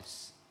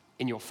workplace,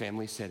 in your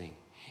family setting,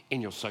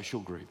 in your social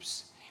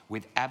groups,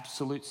 with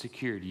absolute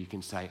security, you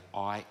can say,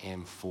 I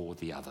am for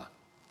the other.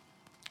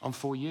 I'm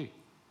for you.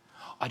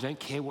 I don't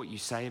care what you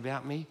say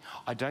about me.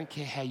 I don't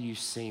care how you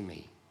see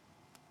me.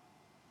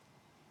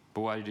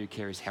 But what I do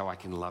care is how I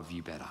can love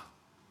you better.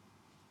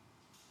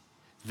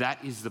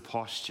 That is the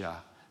posture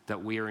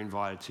that we are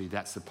invited to.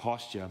 That's the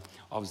posture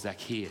of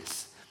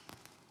Zacchaeus.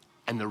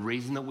 And the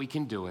reason that we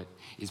can do it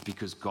is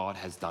because God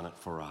has done it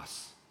for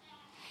us.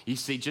 You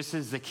see, just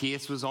as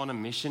Zacchaeus was on a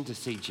mission to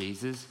see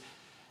Jesus,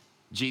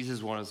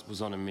 Jesus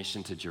was on a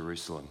mission to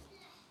Jerusalem.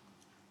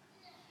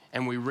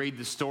 And we read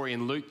the story,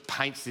 and Luke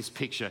paints this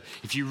picture.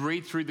 If you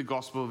read through the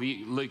Gospel of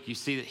Luke, you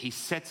see that he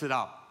sets it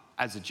up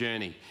as a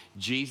journey.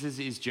 Jesus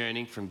is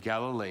journeying from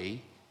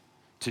Galilee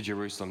to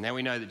Jerusalem. Now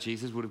we know that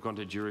Jesus would have gone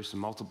to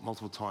Jerusalem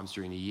multiple times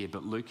during the year,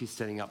 but Luke is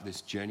setting up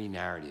this journey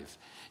narrative.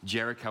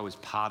 Jericho is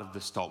part of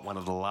the stop, one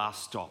of the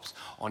last stops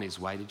on his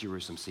way to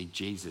Jerusalem. See,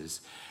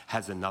 Jesus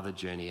has another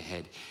journey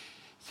ahead.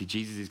 See,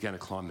 Jesus is going to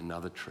climb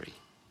another tree.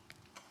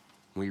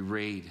 We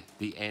read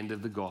the end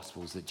of the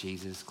Gospels that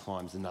Jesus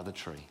climbs another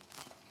tree.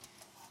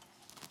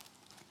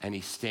 And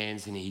he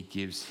stands and he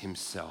gives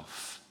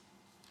himself.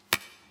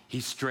 He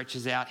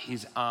stretches out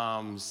his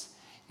arms,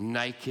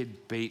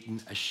 naked,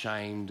 beaten,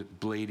 ashamed,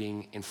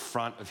 bleeding, in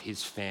front of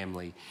his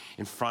family,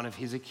 in front of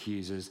his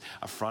accusers,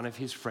 in front of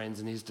his friends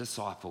and his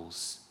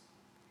disciples.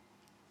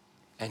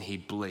 And he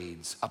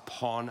bleeds.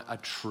 Upon a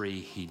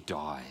tree, he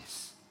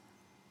dies.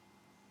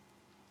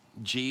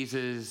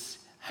 Jesus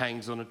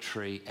hangs on a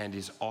tree and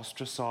is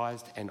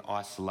ostracized and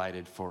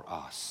isolated for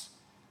us.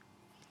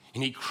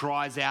 And he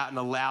cries out in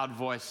a loud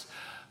voice,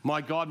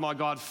 my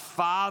God,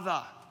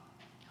 Father,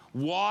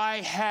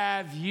 why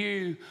have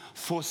you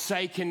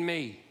forsaken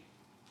me?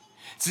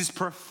 It's this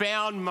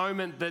profound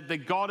moment that the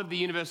God of the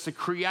universe, the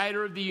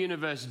creator of the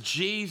universe,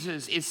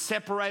 Jesus, is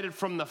separated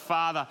from the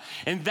Father.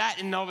 And that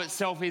in and of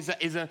itself is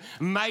a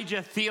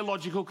major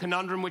theological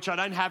conundrum, which I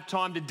don't have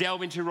time to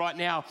delve into right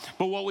now.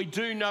 But what we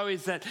do know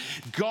is that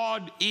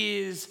God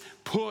is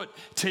put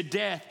to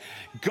death.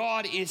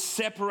 God is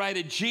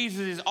separated.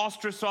 Jesus is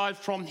ostracized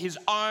from his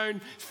own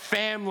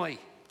family.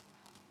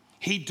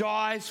 He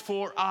dies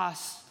for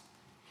us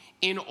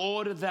in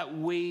order that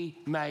we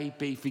may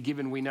be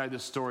forgiven. We know the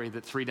story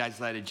that 3 days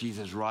later,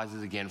 Jesus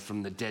rises again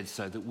from the dead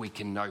so that we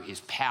can know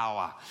his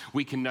power.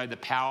 We can know the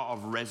power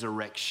of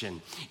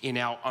resurrection in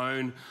our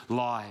own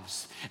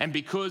lives. And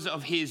because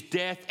of his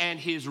death and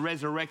his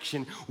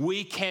resurrection,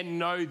 we can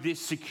know this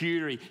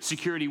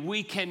security.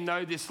 We can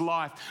know this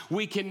life.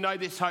 We can know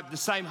this hope. The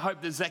same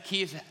hope that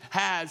Zacchaeus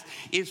has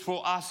is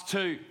for us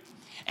too.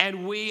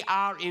 And we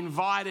are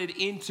invited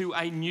into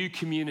a new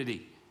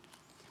community.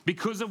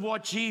 Because of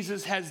what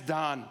Jesus has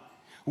done,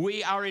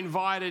 we are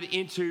invited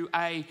into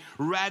a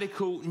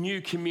radical new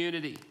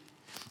community.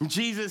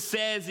 Jesus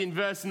says in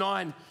verse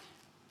 9,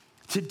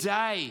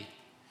 today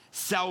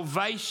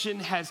salvation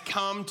has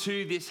come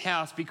to this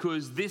house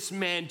because this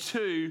man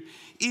too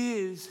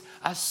is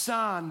a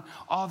son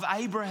of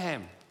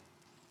Abraham.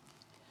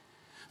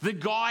 The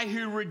guy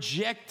who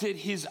rejected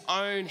his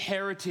own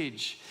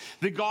heritage,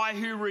 the guy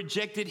who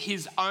rejected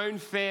his own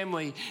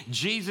family,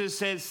 Jesus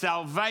says,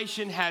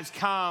 salvation has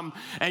come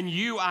and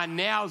you are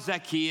now,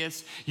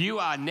 Zacchaeus, you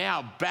are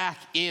now back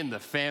in the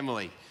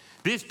family.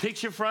 This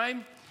picture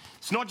frame,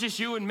 it's not just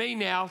you and me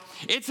now,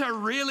 it's a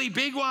really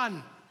big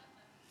one.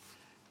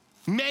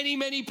 Many,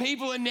 many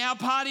people are now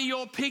part of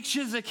your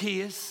picture,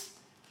 Zacchaeus.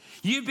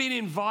 You've been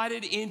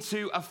invited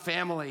into a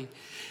family.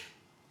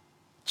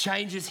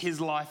 Changes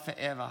his life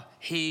forever.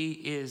 He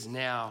is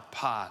now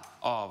part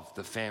of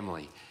the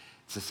family.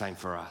 It's the same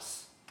for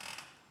us.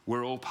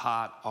 We're all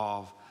part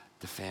of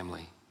the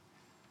family.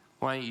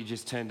 Why don't you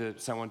just turn to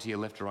someone to your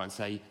left or right and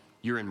say,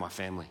 you're in my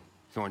family.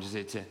 Come on, just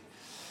say it.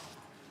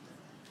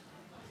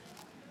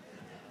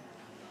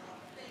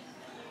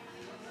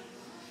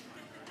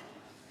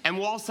 And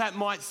whilst that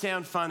might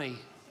sound funny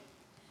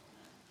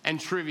and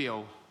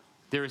trivial,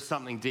 there is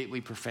something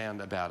deeply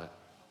profound about it.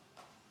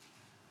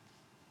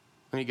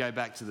 Let me go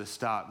back to the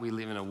start. We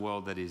live in a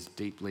world that is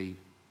deeply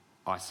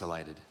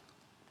isolated,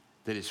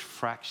 that is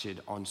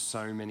fractured on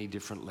so many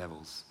different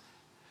levels.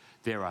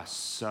 There are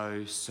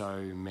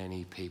so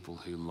many people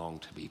who long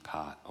to be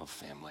part of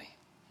family.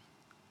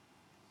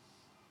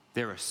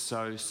 There are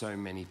so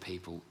many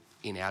people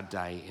in our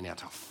day, in our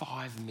time,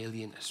 5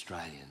 million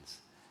Australians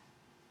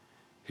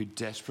who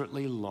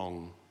desperately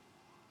long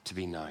to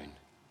be known,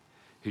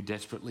 who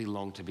desperately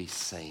long to be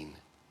seen.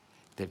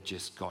 They've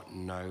just got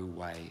no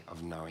way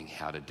of knowing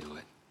how to do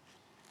it.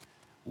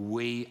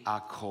 We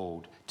are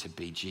called to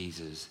be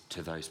Jesus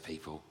to those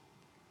people,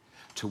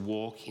 to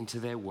walk into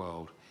their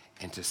world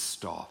and to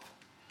stop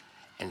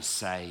and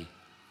say,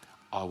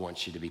 I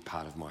want you to be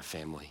part of my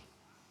family.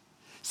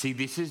 See,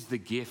 this is the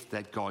gift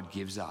that God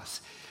gives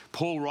us.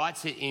 Paul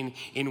writes it in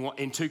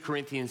 2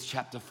 Corinthians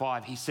chapter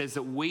 5. He says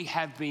that we've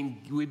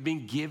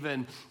been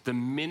given the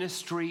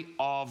ministry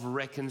of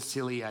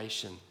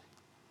reconciliation.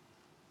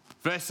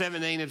 Verse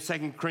 17 of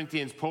 2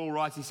 Corinthians, Paul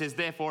writes, he says,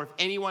 therefore, if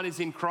anyone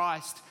is in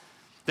Christ,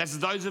 that's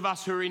those of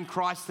us who are in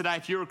Christ today.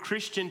 If you're a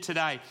Christian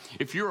today,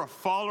 if you're a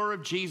follower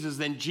of Jesus,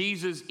 then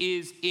Jesus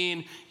is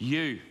in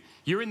you.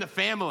 You're in the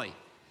family.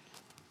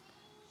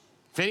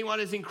 If anyone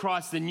is in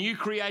Christ, the new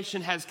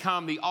creation has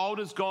come. The old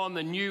is gone,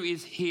 the new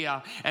is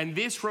here. And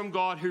this from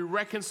God, who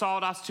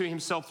reconciled us to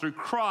himself through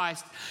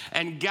Christ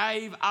and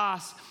gave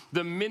us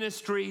the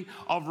ministry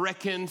of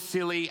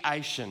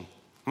reconciliation.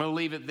 I'm going to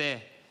leave it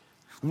there.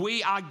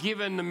 We are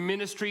given the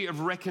ministry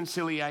of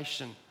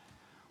reconciliation.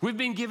 We've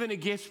been given a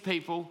gift,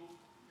 people.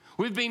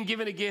 We've been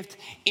given a gift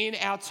in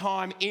our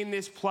time in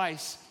this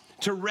place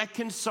to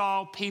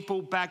reconcile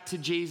people back to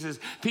Jesus.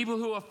 People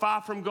who are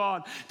far from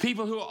God,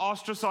 people who are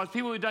ostracized,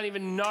 people who don't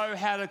even know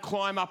how to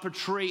climb up a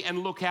tree and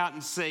look out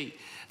and see.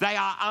 They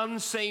are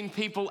unseen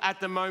people at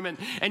the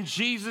moment. And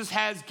Jesus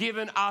has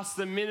given us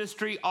the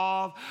ministry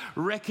of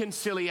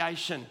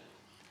reconciliation.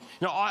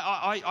 Now,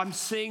 I'm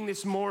seeing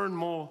this more and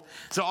more.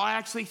 So I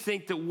actually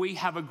think that we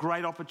have a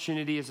great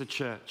opportunity as a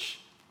church.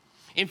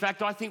 In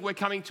fact, I think we're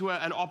coming to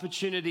an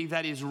opportunity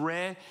that is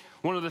rare,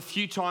 one of the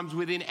few times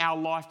within our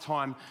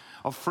lifetime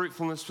of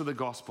fruitfulness for the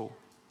gospel.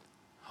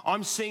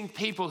 I'm seeing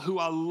people who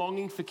are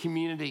longing for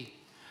community,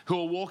 who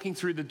are walking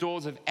through the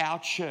doors of our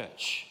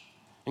church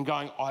and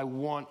going, I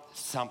want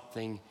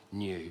something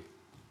new.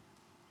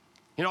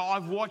 You know,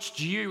 I've watched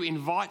you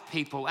invite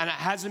people, and it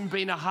hasn't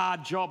been a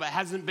hard job. It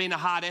hasn't been a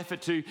hard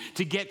effort to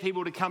get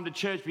people to come to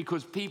church,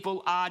 because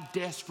people are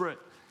desperate.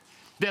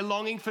 They're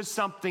longing for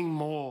something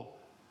more.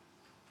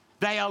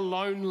 They are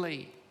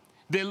lonely.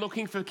 They're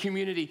looking for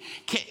community.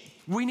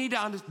 We need to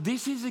understand,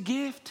 this is a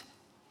gift.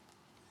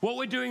 What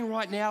we're doing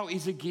right now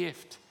is a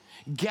gift.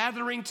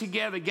 Gathering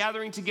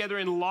together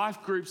in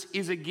life groups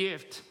is a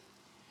gift.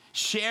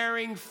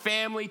 Sharing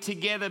family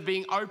together,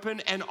 being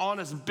open and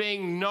honest,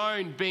 being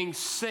known, being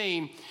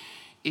seen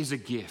is a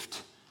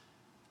gift.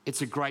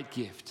 It's a great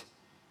gift.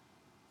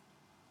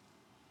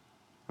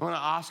 I want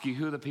to ask you,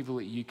 who are the people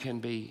that you can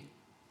be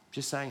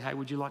just saying, hey,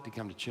 would you like to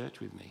come to church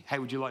with me? Hey,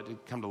 would you like to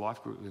come to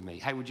life group with me?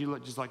 Hey, would you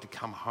just like to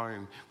come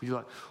home? Would you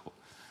like...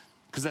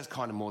 Because that's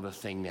kind of more the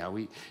thing now.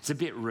 It's a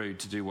bit rude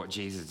to do what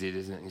Jesus did,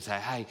 isn't it? And you say,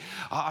 hey,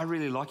 I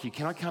really like you.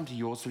 Can I come to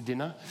yours for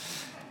dinner?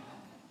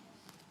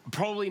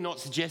 Probably not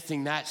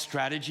suggesting that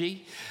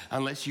strategy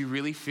unless you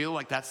really feel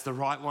like that's the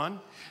right one.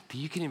 But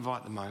you can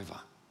invite them over.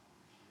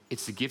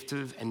 It's the gift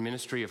of and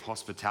ministry of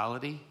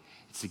hospitality.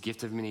 It's the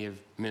gift of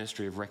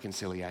ministry of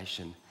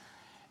reconciliation.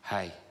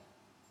 Hey,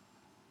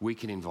 we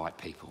can invite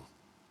people.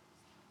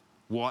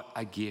 What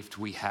a gift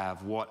we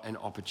have. What an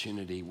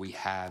opportunity we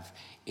have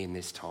in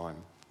this time.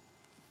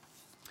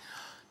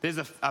 There's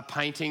a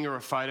painting or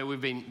a photo we've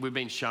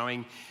been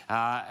showing,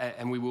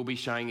 and we will be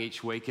showing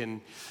each week.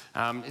 And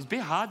it's a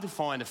bit hard to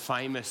find a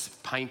famous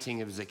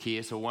painting of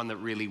Zacchaeus, or one that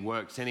really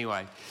works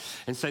anyway.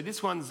 And so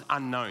this one's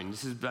unknown.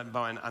 This is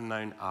by an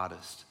unknown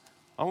artist.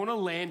 I want to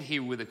land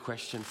here with a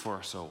question for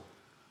us all.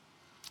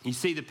 You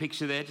see the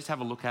picture there? Just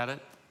have a look at it.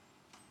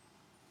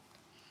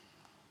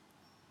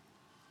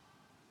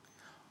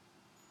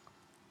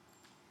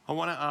 I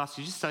want to ask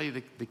you, just study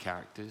the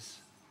characters.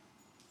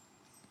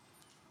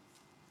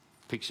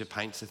 Picture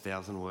paints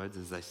 1,000 words,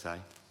 as they say.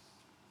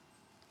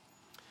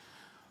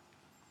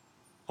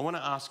 I want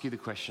to ask you the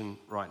question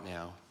right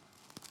now.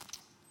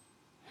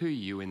 Who are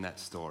you in that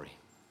story?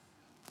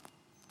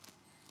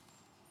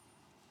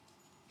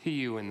 Who are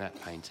you in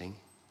that painting?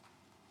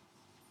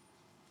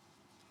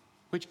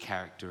 Which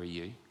character are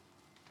you?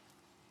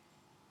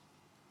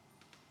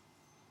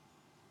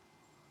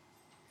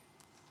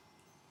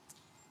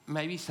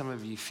 Maybe some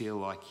of you feel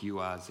like you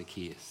are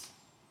Zacchaeus.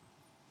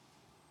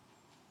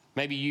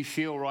 Maybe you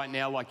feel right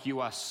now like you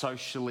are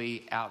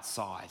socially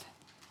outside.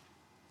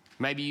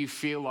 Maybe you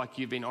feel like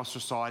you've been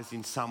ostracized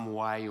in some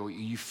way, or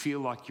you feel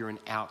like you're an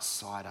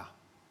outsider.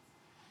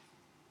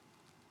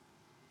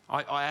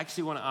 I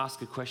actually want to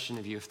ask a question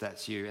of you, if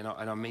that's you, and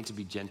I mean to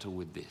be gentle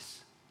with this.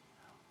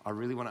 I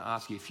really want to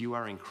ask you, if you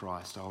are in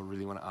Christ, I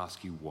really want to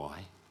ask you why.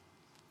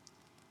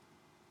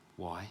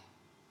 Why?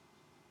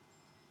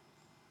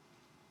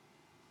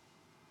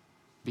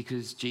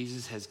 Because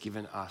Jesus has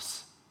given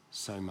us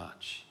so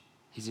much.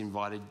 He's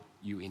invited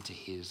you into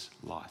his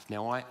life.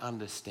 Now, I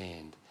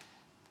understand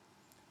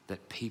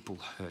that people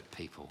hurt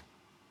people.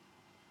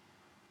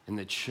 and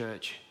the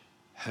church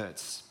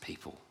hurts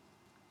people.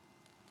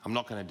 I'm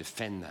not going to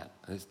defend that.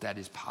 That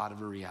is part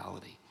of a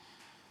reality.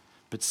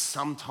 But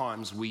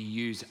sometimes we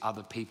use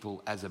other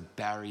people as a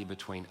barrier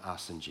between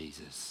us and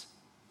Jesus.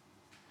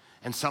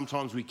 And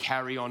sometimes we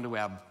carry on to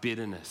our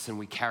bitterness and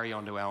we carry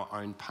on to our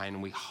own pain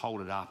and we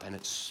hold it up and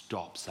it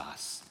stops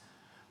us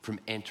from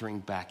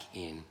entering back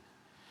in.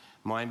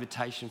 My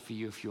invitation for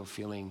you, if you're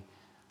feeling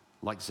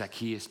like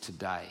Zacchaeus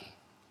today,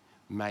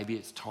 maybe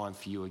it's time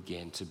for you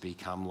again to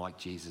become like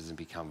Jesus and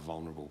become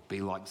vulnerable.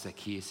 Be like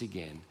Zacchaeus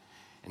again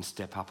and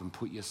step up and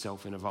put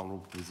yourself in a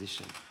vulnerable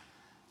position.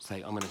 Say,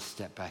 I'm going to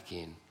step back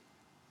in.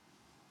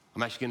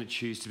 I'm actually going to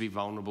choose to be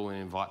vulnerable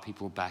and invite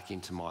people back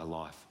into my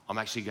life. I'm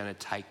actually going to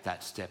take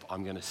that step.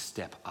 I'm going to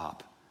step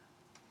up.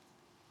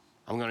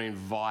 I'm going to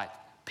invite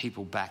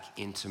people back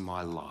into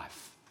my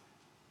life.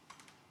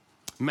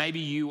 Maybe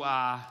you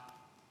are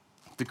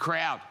the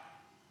crowd.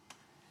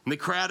 And the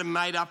crowd are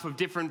made up of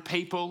different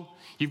people.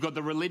 You've got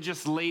the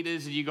religious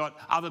leaders and you've got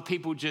other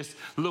people just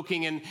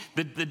looking, and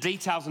the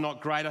details are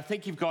not great. I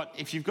think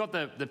if you've got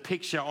the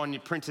picture on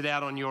printed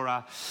out on your,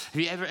 have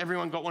you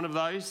everyone got one of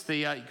those?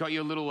 You got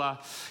your little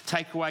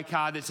takeaway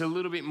card that's a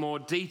little bit more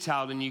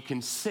detailed, and you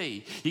can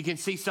see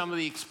some of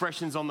the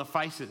expressions on the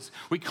faces.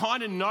 We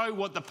kind of know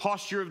what the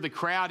posture of the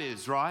crowd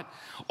is, right?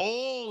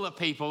 All the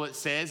people, it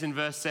says in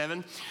verse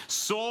 7,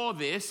 saw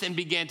this and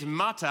began to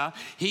mutter,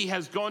 he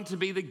has gone to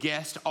be the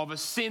guest of a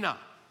sinner.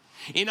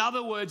 In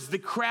other words, the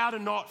crowd are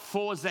not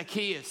for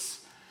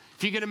Zacchaeus.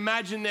 If you can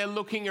imagine, they're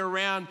looking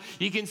around.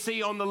 You can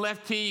see on the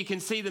left here, you can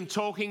see them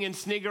talking and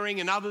sniggering,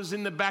 and others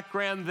in the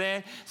background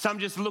there, some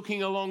just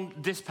looking along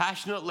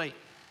dispassionately.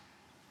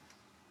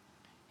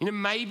 You know,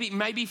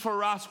 maybe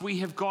for us,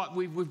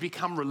 we've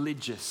become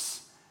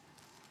religious.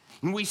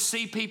 And we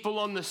see people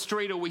on the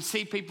street or we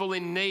see people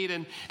in need,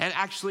 and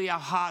actually our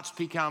hearts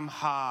become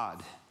hard.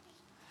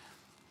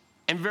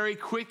 And very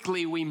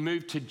quickly we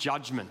move to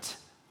judgment.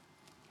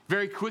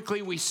 Very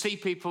quickly we see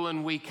people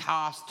and we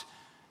cast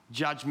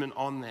judgment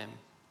on them.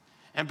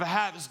 And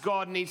perhaps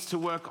God needs to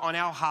work on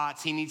our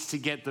hearts. He needs to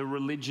get the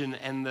religion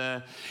and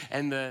the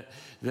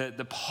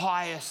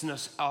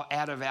piousness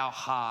out of our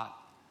heart,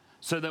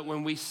 so that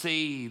when we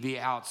see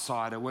the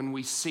outsider, when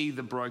we see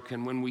the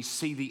broken, when we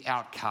see the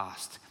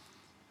outcast,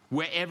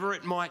 wherever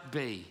it might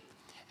be,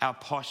 our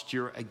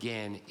posture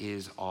again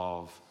is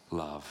of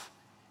love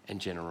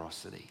and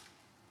generosity.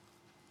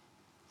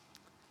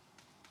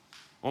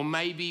 Or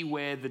maybe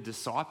we're the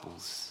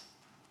disciples.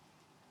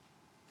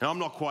 And I'm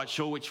not quite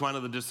sure which one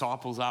of the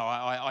disciples are.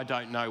 I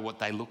don't know what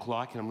they look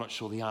like, and I'm not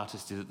sure the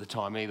artist did at the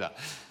time either.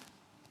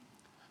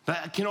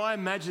 But can I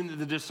imagine that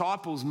the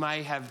disciples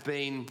may have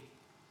been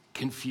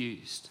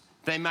confused?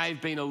 They may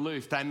have been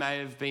aloof. They may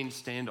have been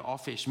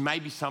standoffish.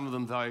 Maybe some of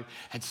them, though,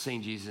 had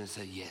seen Jesus and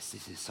said, yes,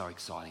 this is so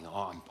exciting.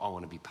 I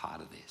want to be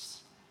part of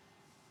this.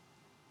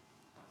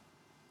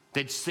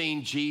 They'd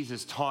seen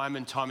Jesus time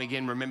and time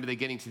again. Remember, they're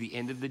getting to the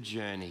end of the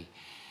journey,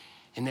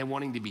 and they're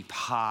wanting to be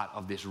part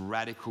of this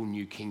radical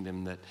new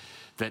kingdom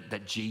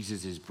that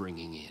Jesus is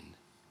bringing in.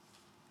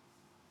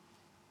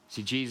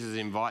 See, Jesus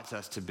invites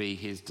us to be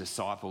his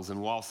disciples, and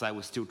whilst they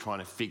were still trying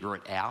to figure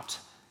it out,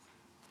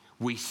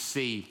 we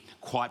see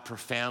quite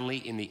profoundly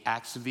in the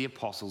Acts of the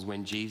Apostles,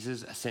 when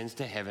Jesus ascends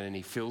to heaven and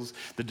he fills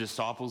the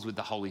disciples with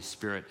the Holy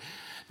Spirit,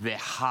 their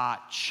heart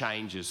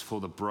changes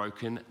for the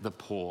broken, the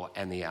poor,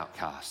 and the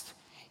outcast.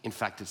 In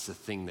fact, it's the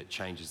thing that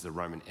changes the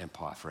Roman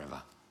Empire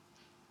forever.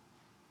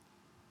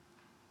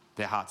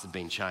 Their hearts have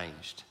been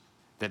changed.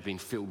 They've been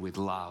filled with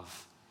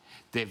love.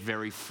 They're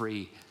very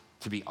free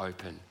to be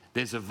open.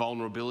 There's a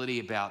vulnerability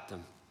about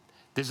them.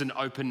 There's an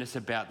openness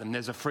about them.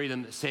 There's a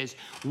freedom that says,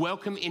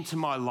 welcome into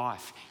my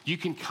life. You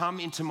can come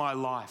into my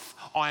life.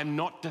 I am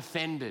not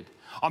defended.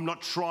 I'm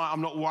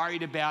not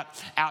worried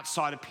about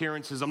outside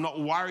appearances. I'm not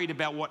worried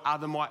about what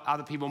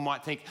other people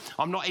might think.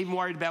 I'm not even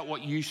worried about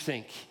what you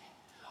think.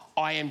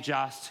 I am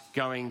just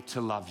going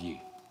to love you.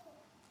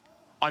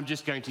 I'm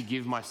just going to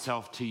give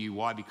myself to you.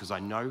 Why? Because I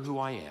know who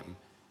I am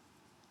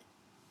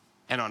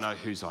and I know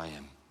whose I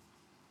am.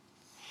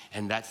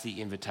 And that's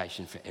the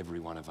invitation for every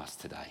one of us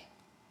today.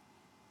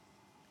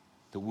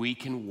 That we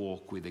can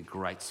walk with a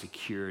great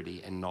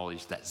security and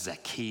knowledge that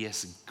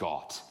Zacchaeus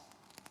got,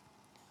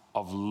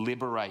 of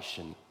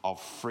liberation,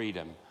 of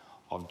freedom,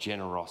 of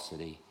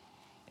generosity,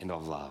 and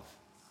of love.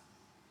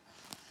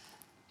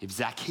 If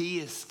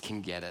Zacchaeus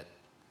can get it,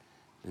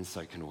 then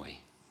so can we.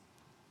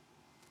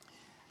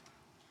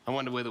 I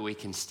wonder whether we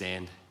can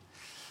stand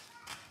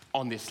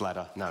on this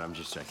ladder. No, I'm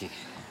just joking.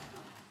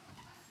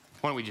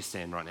 Why don't we just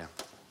stand right now?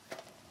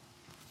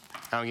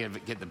 I'm going to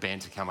get the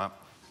band to come up.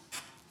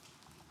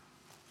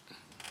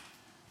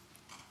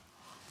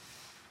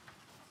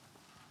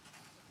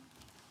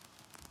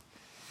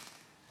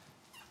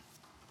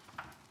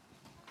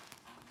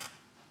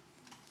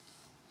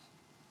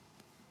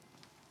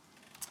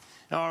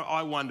 Now,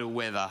 I wonder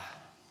whether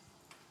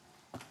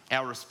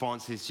our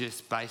response is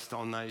just based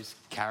on those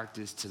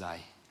characters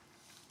today.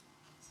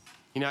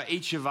 You know,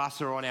 each of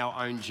us are on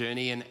our own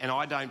journey, and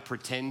I don't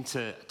pretend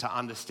to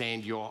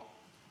understand your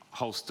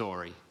whole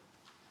story.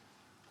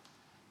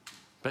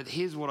 But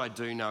here's what I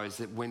do know is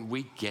that when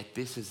we get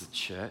this as a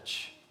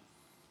church,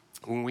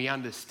 when we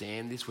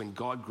understand this, when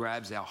God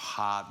grabs our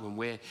heart,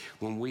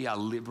 when we are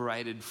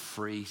liberated,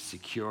 free,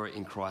 secure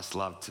in Christ's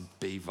love to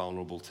be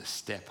vulnerable, to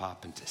step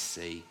up and to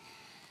see,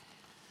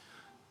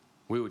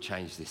 we will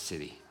change this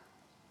city.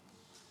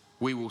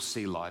 We will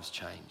see lives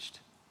changed.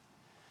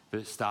 But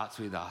it starts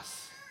with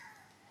us.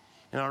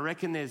 And I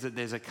reckon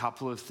there's a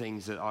couple of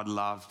things that I'd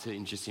love to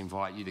just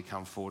invite you to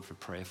come forward for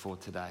prayer for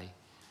today.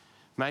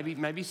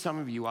 Maybe some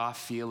of you are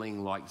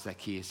feeling like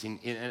Zacchaeus. And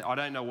I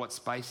don't know what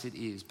space it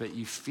is, but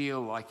you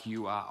feel like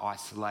you are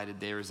isolated.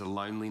 There is a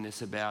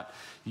loneliness about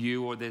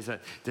you, or there's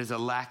a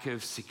lack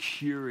of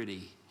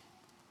security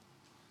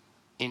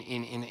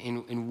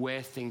in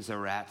where things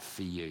are at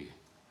for you.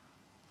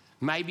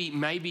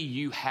 Maybe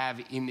you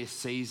have in this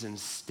season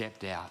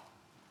stepped out.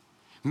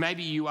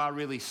 Maybe you are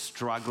really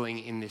struggling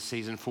in this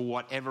season for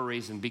whatever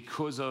reason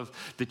because of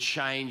the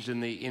change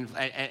and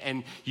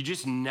and you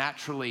just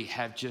naturally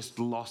have just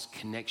lost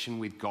connection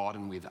with God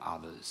and with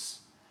others.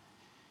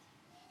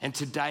 And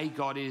today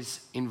God is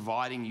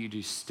inviting you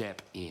to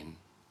step in.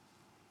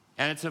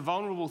 And it's a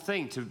vulnerable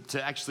thing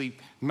to actually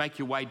make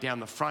your way down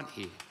the front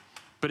here,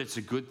 but it's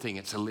a good thing.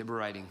 It's a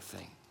liberating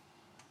thing.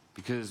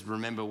 Because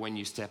remember, when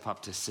you step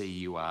up to see,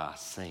 you are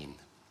seen.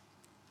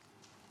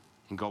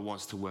 And God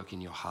wants to work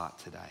in your heart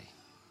today.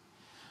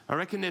 I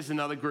reckon there's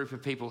another group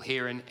of people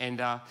here, and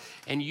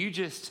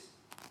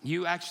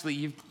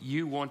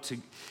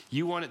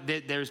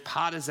there's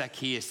part of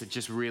Zacchaeus that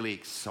just really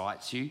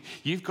excites you.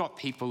 You've got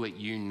people that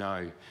you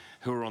know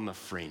who are on the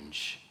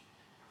fringe.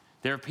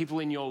 There are people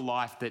in your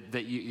life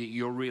that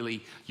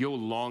you're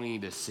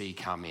longing to see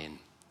come in.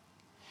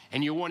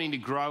 And you're wanting to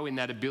grow in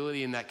that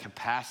ability and that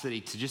capacity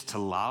to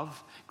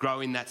love, grow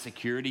in that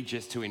security,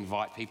 just to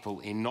invite people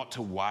in, not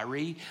to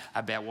worry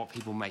about what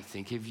people may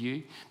think of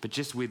you, but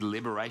just with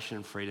liberation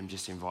and freedom,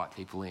 just invite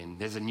people in.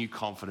 There's a new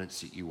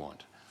confidence that you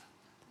want.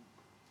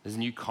 There's a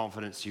new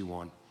confidence you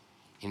want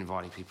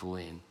inviting people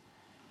in.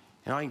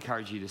 And I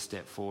encourage you to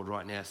step forward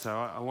right now. So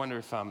I wonder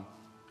if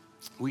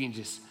we can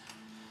just,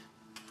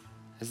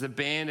 as the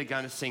band are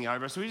going to sing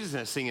over us, we're just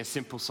going to sing a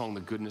simple song,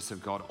 The Goodness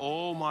of God.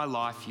 All my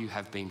life you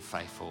have been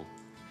faithful.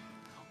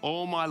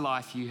 All my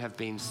life you have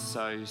been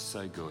so,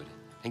 so good.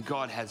 And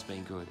God has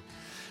been good.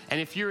 And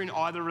if you're in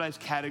either of those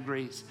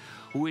categories,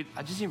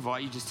 I just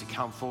invite you just to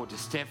come forward, to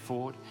step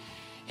forward.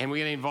 And we're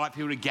going to invite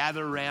people to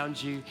gather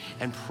around you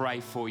and pray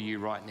for you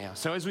right now.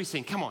 So as we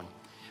sing, come on.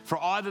 For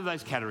either of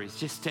those categories,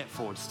 just step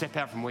forward, step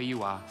out from where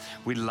you are.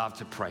 We'd love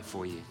to pray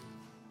for you.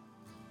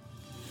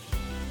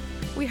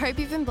 We hope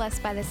you've been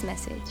blessed by this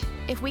message.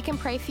 If we can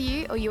pray for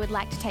you, or you would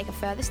like to take a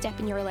further step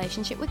in your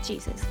relationship with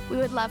Jesus, we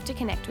would love to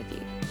connect with you.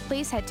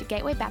 Please head to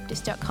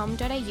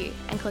gatewaybaptist.com.au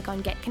and click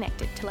on Get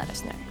Connected to let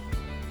us know.